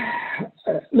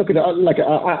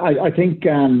 I think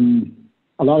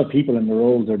a lot of people in the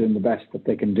roles are doing the best that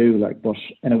they can do, but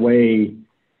in a way,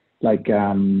 so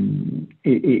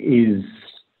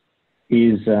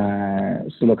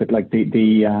look at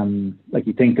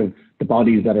you think of the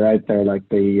bodies that are out there,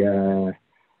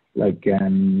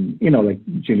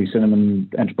 Julie Cinnamon,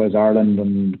 Enterprise Ireland,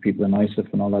 and the people in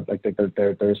ISIF and all that.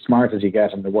 They're as smart as you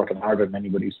get, and they're working harder than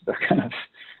anybody. So they're kind of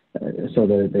so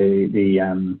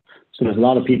there's a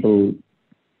lot of people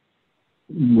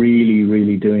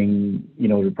really doing.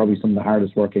 They're probably some of the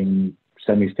hardest working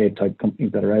semi-state type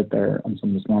companies that are out there, and some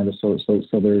of the smartest. So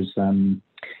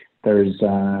there's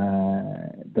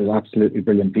absolutely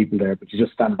brilliant people there. But you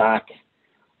just stand back,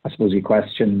 I suppose you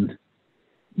question.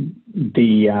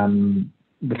 The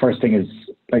first thing is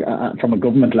from a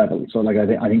government level. So I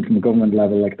think from a government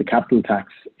level, the capital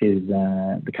tax is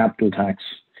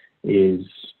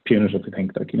punitive. I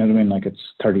think you know what I mean.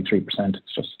 It's 33%.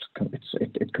 It's just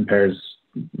it compares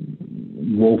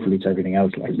woefully to everything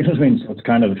else. You know what I mean. So it's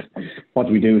kind of, what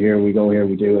do we do here? We go here,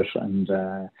 we do it, and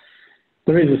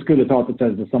there is a school of thought that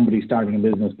says that somebody starting a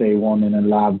business day one in a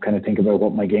lab kind of think about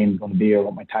what my gain is going to be or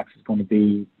what my tax is going to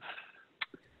be.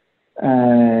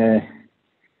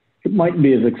 It mightn't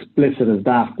be as explicit as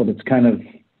that, but it's kind of,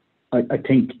 I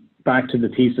think back to the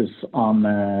thesis on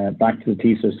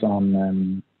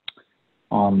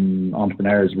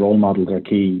entrepreneurs. Role models are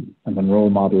key, and when role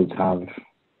models have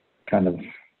kind of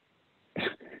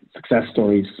success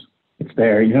stories, it's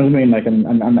there. You know what I mean?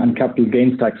 And capital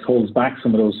gains tax holds back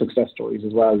some of those success stories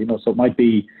as well. So it might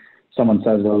be someone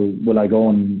says, well, will I go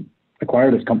and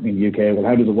acquire this company in the UK? Well,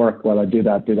 how does it work? Well, I do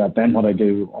that. Then what I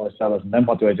do, or I sell it, and then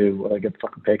what do I do? Well, I get to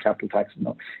fucking pay capital tax.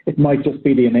 No, it might just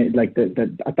be at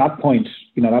that point,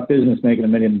 that business making $1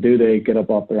 million, do they get up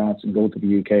off their ass and go to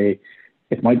the UK?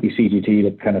 It might be CGT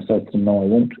that kind of says to them, no, I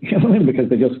won't. You know what I mean? Because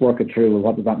they just work it through. Well,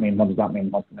 what does that mean? What does that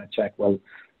mean? What can I check? Well,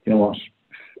 you know what?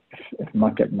 If I'm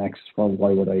not getting X, well,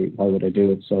 why would I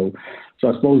do it? So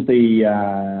I suppose at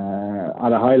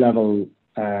a high level,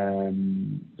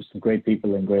 there's some great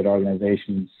people and great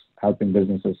organizations helping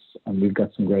businesses, and we've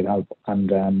got some great help.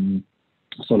 And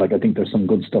so I think there's some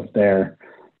good stuff there.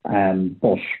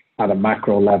 But at a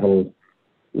macro level,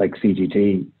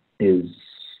 CGT is,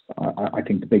 I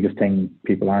think the biggest thing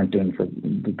people aren't doing for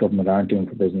the government aren't doing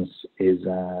for business is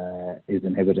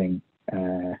inhibiting.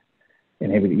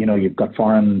 You know, you've got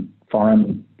foreign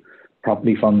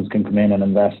property funds can come in and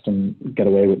invest and get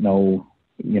away with no,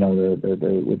 you know,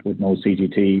 with no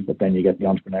CGT, but then you get the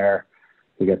entrepreneur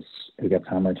who gets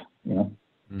hammered. You know,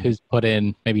 who's put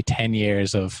in maybe 10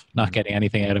 years of not getting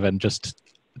anything out of it, and just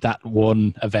that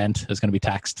one event is going to be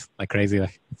taxed like crazy.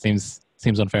 Like, it seems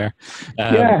unfair.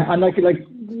 Yeah, and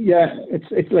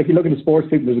it's like you look at the sports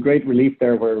people. There's a great relief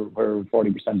there where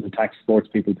 40% of the tax sports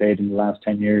people paid in the last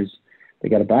 10 years, they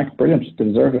get it back. Brilliant. They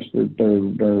deserve it.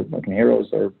 They're fucking heroes.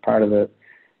 They're part of the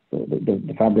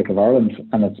fabric of Ireland,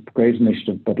 and it's a great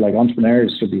initiative. But like,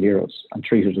 entrepreneurs should be heroes and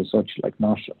treated as such, like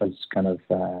not as kind of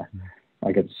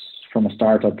like it's from a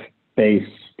startup base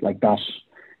like that.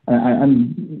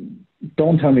 And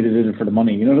don't tell me they did it for the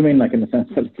money. You know what I mean? Like, in the sense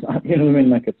that it's not, you know what I mean?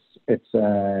 Like, it's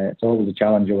always a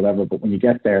challenge or whatever. But when you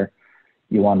get there,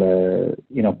 you want to,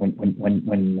 you know,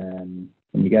 when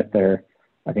you get there,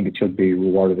 I think it should be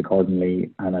rewarded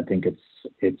accordingly, and I think it's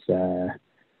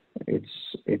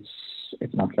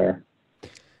not fair.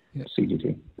 Yeah.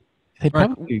 CGT. They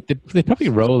probably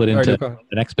roll it into the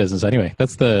next business anyway.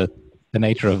 That's the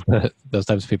nature of those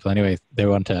types of people anyway. They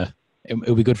want to. It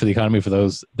would be good for the economy for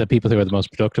the people who are the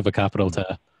most productive with capital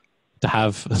to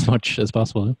have as much as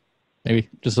possible. Maybe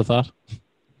just a thought.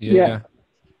 Yeah,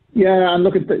 and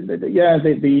look at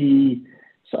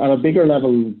so at a bigger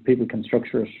level, people can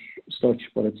structure it such,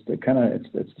 but it's the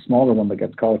smaller one that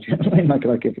gets caught. You know what I mean?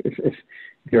 Like if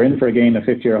you're in for a gain of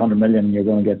 50 or 100 million, you're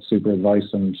going to get super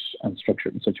advice and structure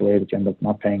it in such a way that you end up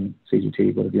not paying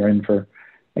CGT. But if you're in for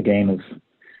a gain of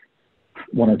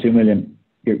 1 or 2 million,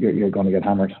 you're going to get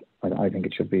hammered. I think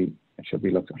it should be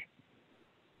looked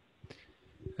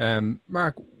at.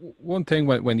 Mark, one thing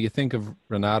when you think of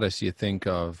Renatus, you think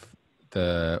of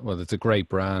it's a great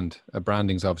brand.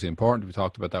 Branding's obviously important. We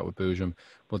talked about that with Boojum,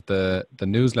 but the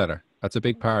newsletter, that's a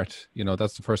big part. You know,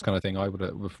 that's the first kind of thing I would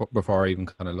have, before I even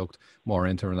kind of looked more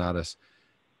into Renatus.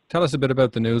 Tell us a bit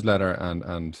about the newsletter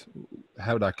and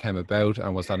how that came about,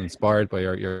 and was that inspired by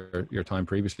your time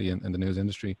previously in the news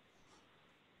industry?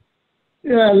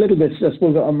 Yeah, a little bit. I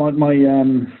suppose it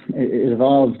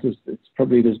evolved.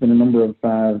 There's been a number of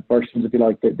versions, if you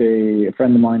like. A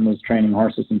friend of mine was training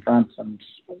horses in France, and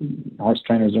horse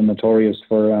trainers are notorious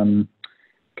for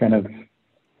kind of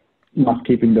not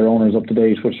keeping their owners up to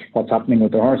date with what's happening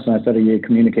with their horse. And I said, "Are you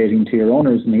communicating to your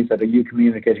owners?" And he said, "Are you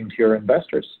communicating to your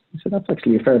investors?" I said, "That's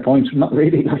actually a fair point. Not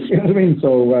really." Like, you know what I mean?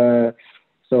 So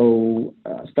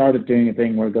started doing a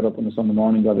thing where I got up on a Sunday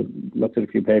morning, looked at a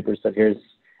few papers, said, "Here's."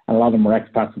 And a lot of them were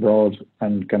expats abroad,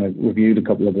 and kind of reviewed a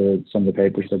couple of some of the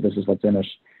papers, said this is what's in it.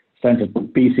 Sent it,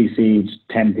 BCC'd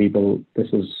 10 people. This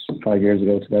was 5 years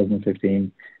ago,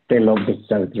 2015. They loved it,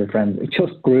 said it to their friends. It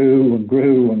just grew and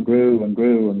grew and grew and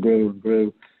grew and grew and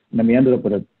grew. And then we ended up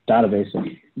with a database of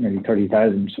nearly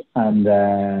 30,000. And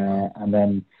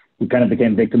then we kind of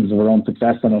became victims of our own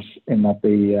success in it, in that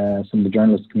some of the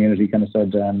journalist community kind of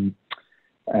said,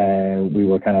 we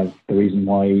were kind of the reason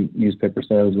why newspaper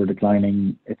sales were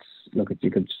declining. Did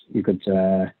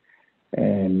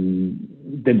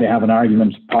they have an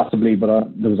argument? Possibly, but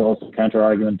there was also a counter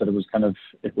argument that it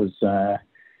was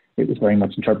very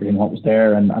much interpreting what was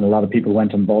there, and a lot of people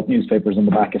went and bought newspapers on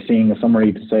the back of seeing a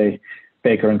summary to say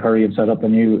Baker and Curry had set up a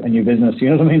new business. You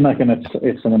know what I mean? Like, and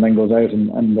it's someone then goes out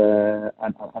and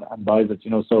buys it.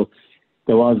 You know, so.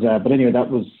 There was, but anyway,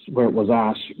 that was where it was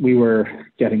at. We were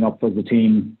getting up as a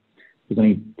team. There was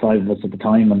only 5 of us at the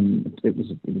time, and it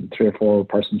was a 3 or 4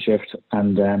 person shift.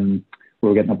 And we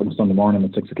were getting up on a Sunday morning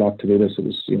at 6 o'clock to do this. It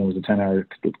was a 10-hour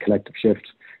collective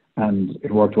shift, and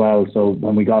it worked well. So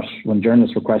when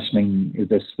journalists were questioning,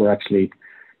 we're actually,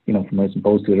 you know, from what I was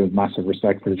supposed to, there was massive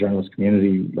respect for the journalist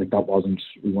community. Like,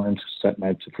 we weren't setting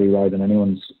out to free ride on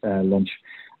anyone's lunch.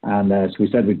 And so we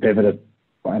said we'd pivot it.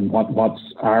 And what's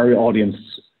our audience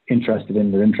interested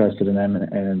in? They're interested in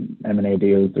M&A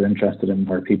deals. They're interested in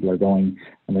where people are going,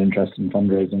 and they're interested in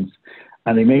fundraisings.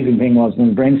 And the amazing thing was, when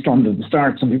we brainstormed at the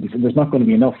start, some people said there's not going to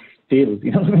be enough deals.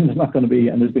 You know what I mean? There's not going to be,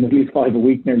 and there's been at least 5 a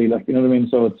week nearly. Like, you know what I mean?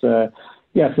 So it's so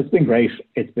it's been great.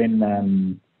 It's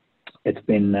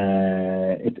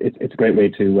a great way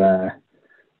to.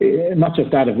 Not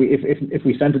just that, if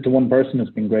we sent it to one person,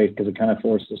 it's been great, because it kind of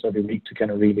forced us every week to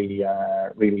kind of really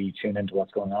tune into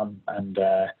what's going on, and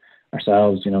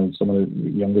ourselves, you know, some of the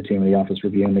younger team in the office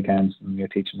reviewing the accounts, and you're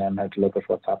teaching them how to look at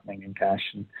what's happening in cash,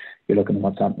 and you're looking at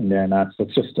what's happening there and that. So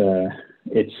it's just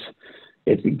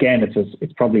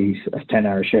it's probably a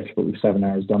 10-hour shift, but we've 7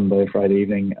 hours done by Friday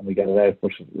evening, and we get it out.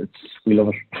 But we love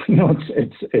it. You know,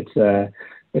 it's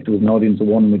if there was an audience of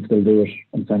one, we'd still do it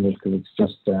and send it, because it's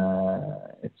just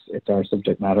it's our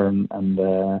subject matter, and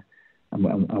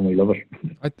we love it.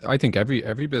 I think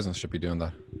every business should be doing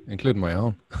that, including my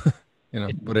own.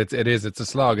 But it's a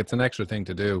slog. It's an extra thing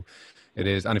to do. It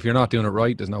is, and if you're not doing it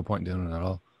right, there's no point in doing it at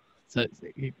all. So,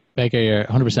 Baker, you're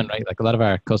 100% right. Like a lot of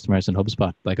our customers in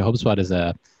HubSpot, like a HubSpot is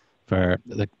for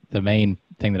the main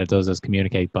thing that it does is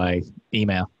communicate by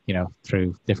email,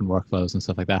 through different workflows and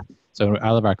stuff like that. So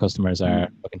all of our customers are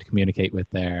looking to communicate with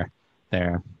their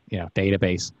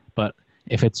database. But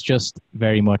if it's just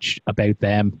very much about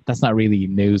them, that's not really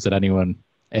news that anyone.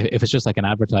 If it's just like an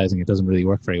advertising, it doesn't really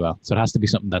work very well. So it has to be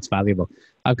something that's valuable.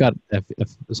 I've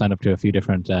signed up to a few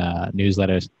different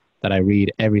newsletters that I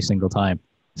read every single time,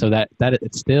 so that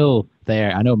it's still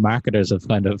there. I know marketers have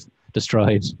kind of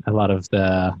destroyed a lot of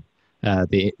the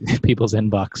people's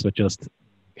inbox with just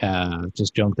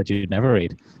junk that you'd never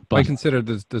read. But I consider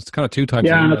there's kind of two types.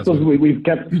 Yeah, of and I suppose we've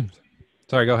kept.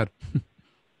 Sorry, go ahead.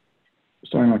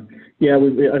 Sorry, Mark. Yeah,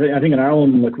 I think in our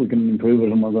own, we can improve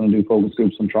it, and we're going to do focus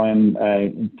groups and try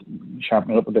and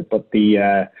sharpen it up a bit. But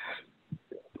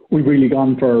we've really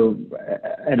gone for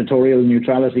editorial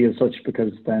neutrality as such,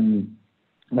 because then,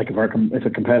 if a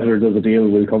competitor does a deal,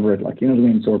 we'll cover it. You know what I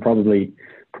mean? So we're probably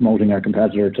promoting our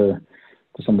competitor to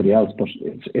somebody else, but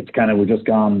it's kind of, we've just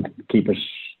gone keep it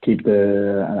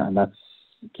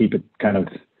kind of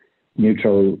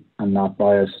neutral and not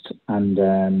biased, and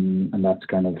that's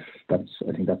I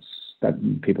think that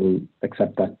people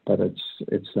accept that it's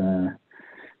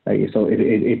so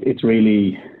it's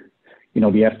really, the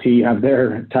FT have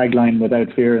their tagline,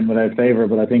 without fear and without favor,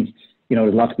 but I think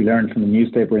there's a lot to be learned from the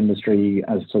newspaper industry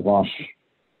as to what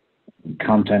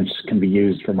content can be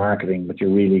used for marketing, but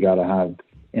you really got to have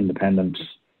independent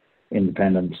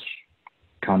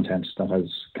content that has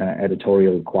kind of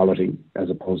editorial quality, as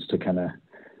opposed to kind of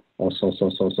so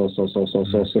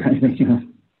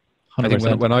anything. I think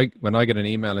when I get an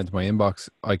email into my inbox,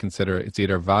 I consider it's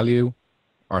either value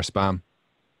or spam.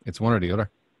 It's one or the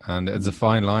other, and it's a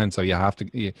fine line. So you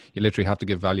literally have to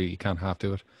give value. You can't have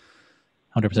to it.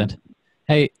 100%.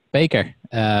 Hey, Baker,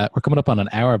 we're coming up on an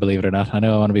hour, believe it or not. I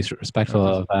know I want to be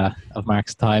respectful of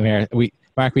Mark's time here.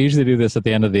 Mark, we usually do this at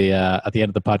the end of the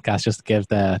podcast, just to give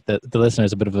the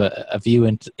listeners a bit of a view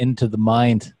into the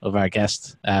mind of our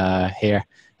guest here.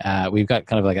 We've got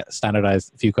kind of like a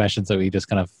standardized few questions that we just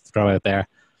kind of throw out there.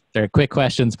 They're quick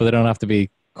questions, but they don't have to be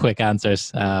quick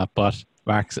answers. But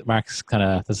Mark's kind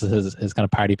of, this is his kind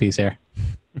of party piece here.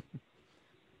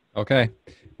 Okay.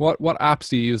 What apps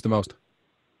do you use the most?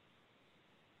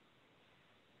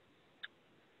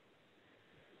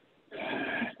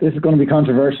 This is going to be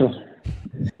controversial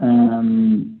with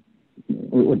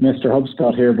Mr.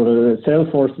 HubSpot here, but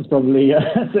Salesforce is probably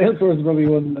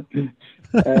one.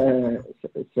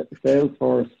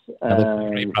 Salesforce,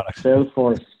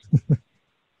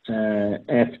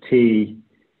 FT,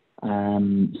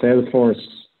 Salesforce,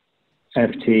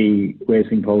 FT,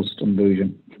 Racing Post, and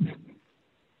Boojum.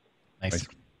 Nice.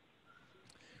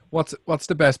 What's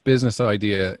the best business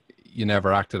idea you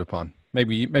never acted upon?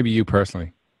 Maybe you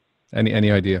personally.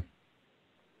 Any idea?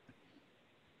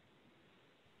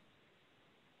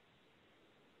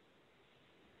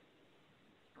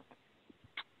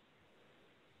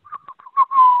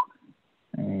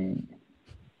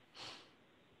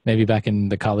 Maybe back in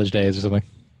the college days or something.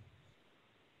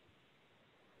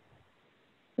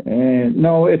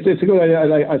 No, it's a good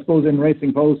idea. I suppose in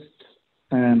Racing Post,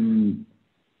 I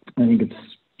think it's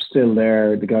still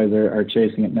there. The guys are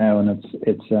chasing it now, and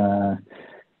it's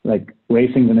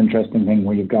racing's an interesting thing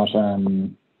where you've got a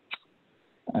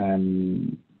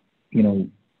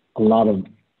lot of,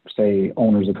 say,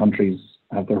 owners of countries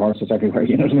have their horses everywhere,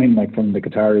 you know what I mean? Like from the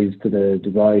Qataris to the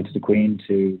Dubai to the Queen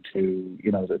to the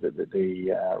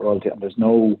royalty, and there's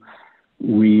no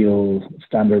real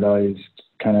standardized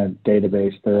kind of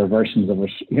database. There are versions of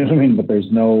it, you know what I mean? But there's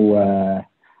no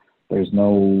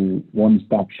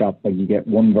one-stop shop. Like you get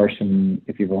one version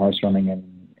if you have a horse running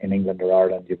in England or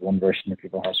Ireland, you have one version if you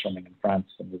have a horse running in France,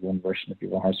 and you have one version if you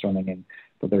have a horse running in,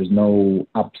 but there's no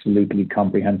absolutely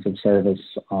comprehensive service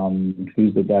on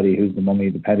who's the daddy, who's the mummy,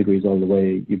 the pedigrees all the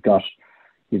way. You've got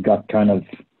kind of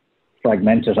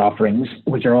fragmented offerings,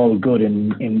 which are all good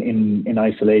in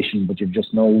isolation, but you've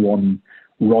just no one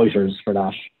Reuters for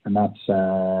that, and that's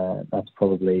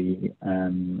probably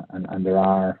and there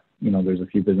are, there's a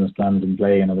few business plans in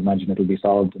play, and I'd imagine it'll be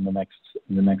solved in the next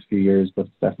few years, but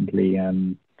definitely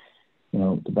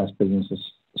the best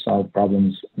businesses solve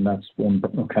problems, and that's one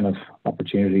kind of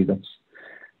opportunity that's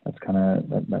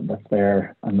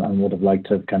there, and would have liked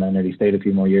to have kind of nearly stayed a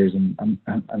few more years and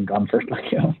gone for it,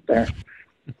 there.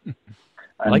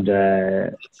 and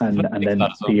then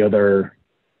the other.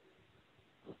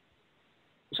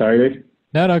 Sorry, Luke?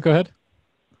 No, go ahead.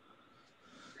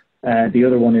 The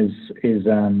other one is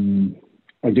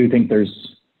I do think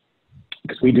there's,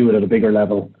 because we do it at a bigger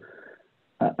level.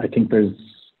 I think there's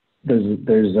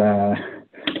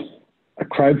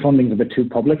crowdfunding is a bit too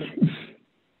public,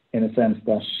 in a sense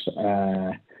that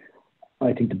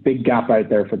I think the big gap out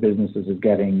there for businesses is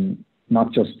getting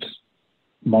not just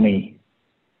money,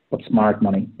 but smart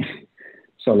money.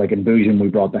 So like in Boojum, we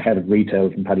brought the head of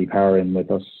retail from Paddy Power in with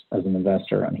us as an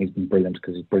investor, and he's been brilliant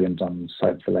because he's brilliant on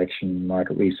site selection,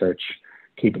 market research,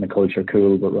 keeping the culture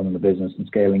cool, but running the business and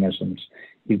scaling it. And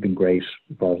he's been great.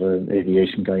 We brought an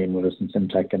aviation guy in with us in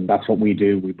Simtech, and that's what we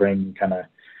do. We bring kind of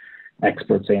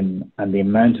experts in, and the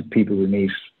amount of people we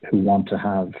meet who want to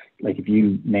have, like if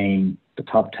you name the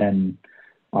top 10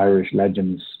 Irish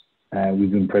legends,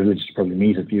 we've been privileged to probably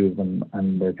meet a few of them,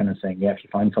 and they're kind of saying, yeah, if you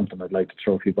find something, I'd like to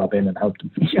throw a few bob in and help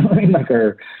them. You know what I mean? Like,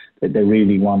 they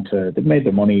really want to, they've made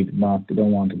their money, they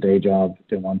don't want a day job,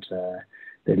 they'd love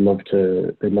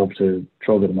to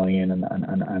throw a bit of money in, and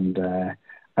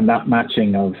that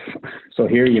matching of, so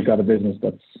here you've got a business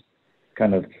that's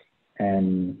kind of,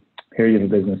 here you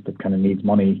have a business that kind of needs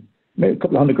money, maybe a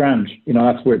couple of $100,000, you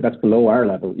know, that's below our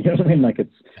level, you know what I mean? Like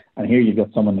and here you've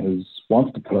got someone who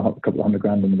wants to put a couple of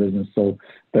 $100,000 in the business. So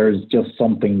there's just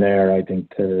something there, I think,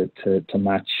 to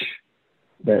match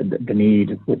the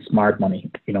need with smart money,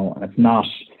 you know, and it's not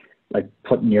like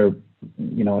putting your,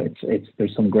 you know,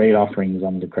 there's some great offerings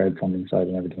on the crowdfunding side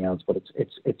and everything else, but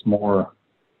it's more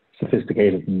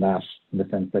sophisticated than that, in the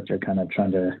sense that you're kind of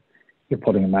you're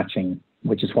putting a matching,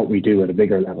 which is what we do at a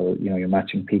bigger level. You know, you're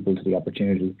matching people to the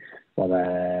opportunity. But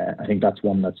I think that's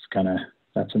one that's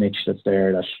that's an itch that's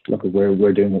there. That look,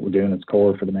 we're doing what we're doing. It's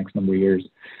core for the next number of years.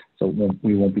 So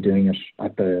we won't be doing it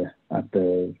at the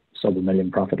sub $1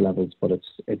 million profit levels, but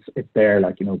it's there,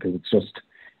 like, you know, because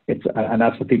and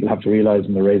that's what people have to realize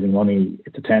when they're raising money.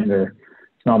 It's a tender.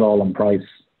 It's not all on price.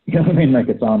 You know what I mean? Like,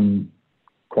 it's on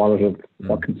qualitative.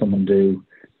 What can someone do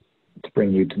to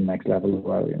bring you to the next level as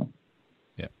well? You know.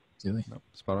 No,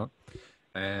 spot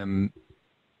on.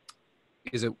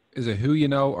 Is it who you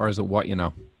know, or is it what you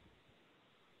know?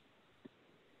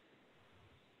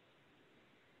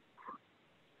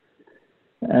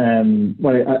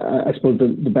 Well, I suppose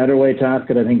the better way to ask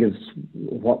it, I think, is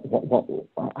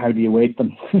how do you weight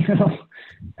them? You know,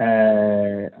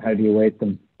 how do you weight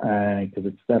them? Because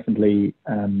it's definitely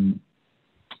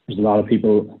there's a lot of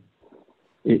people.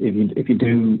 If you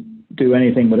do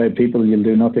anything without people, you'll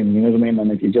do nothing. You know what I mean?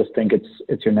 And if you just think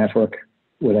it's your network,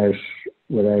 without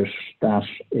that,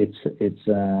 it's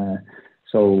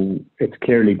so it's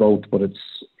clearly both, but it's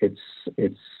I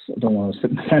don't want to sit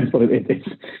in the fence, but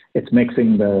it's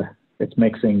mixing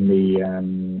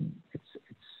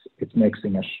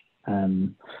it.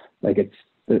 Like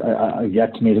I've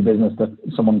yet to meet a business that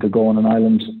someone could go on an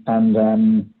island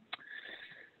and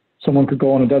someone could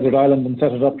go on a desert island and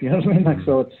set it up, you know what I mean? Like,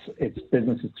 so it's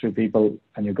businesses through people,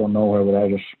 and you go nowhere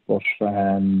without it. But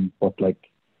like,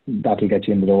 that'll get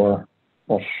you in the door.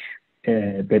 But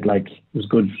a bit like, it was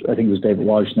good, I think it was David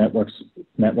Walsh,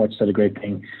 Netwatch said a great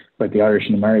thing about the Irish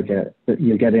in America, that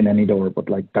you'll get in any door, but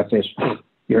like, that's it.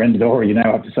 You're in the door, you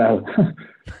now have to sell.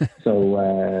 So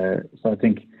I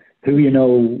think who you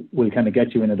know will kind of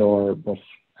get you in the door, but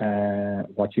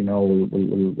what you know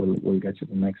will get you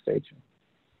to the next stage.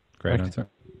 Great answer.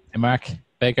 Hey, Mark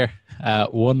Baker,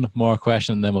 one more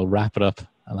question, and then we'll wrap it up.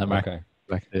 And let Mark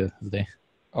back to the day.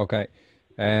 Okay.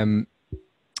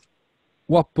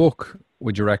 What book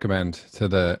would you recommend to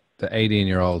the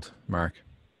 18-year-old Mark?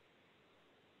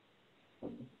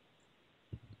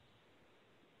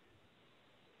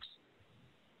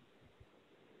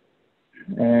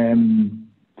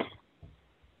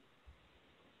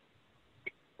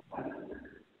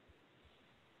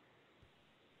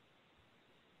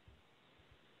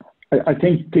 I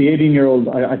think the 18-year-old.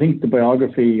 I think the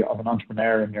biography of an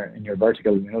entrepreneur in your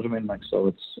vertical. You know what I mean? Like, so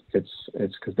it's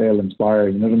because they'll inspire.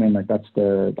 You know what I mean? Like, that's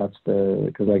the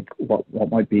because like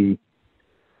what might be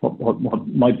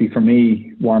for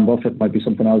me, Warren Buffett might be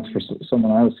something else for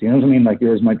someone else. You know what I mean? Like,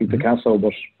 yours might be Picasso,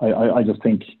 but I just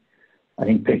think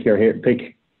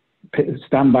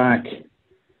stand back.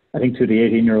 I think to the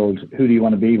 18-year-old, who do you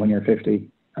want to be when you're 50,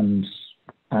 and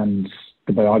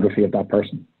the biography of that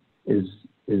person is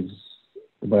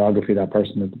the biography of that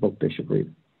person is the book they should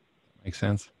read. Makes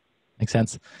sense.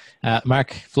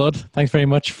 Mark Flood, thanks very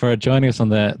much for joining us on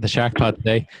the SharkPod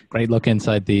today. Great look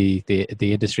inside the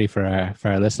industry for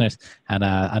our listeners. And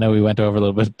I know we went over a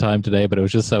little bit of time today, but it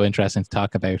was just so interesting to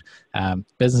talk about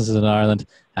businesses in Ireland.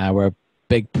 We're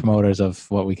big promoters of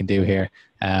what we can do here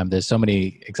There's so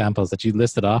many examples that you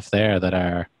listed off there that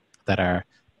are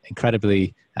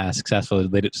incredibly successful.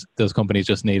 Those companies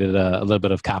just needed a little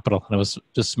bit of capital, and it was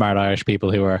just smart Irish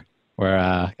people who were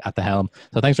at the helm.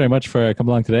 So thanks very much for coming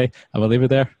along today, and we'll leave it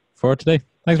there for today.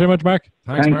 Thanks very much, Mark.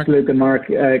 Thanks, Luke and Mark.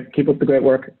 Keep up the great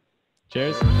work.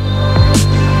 Cheers.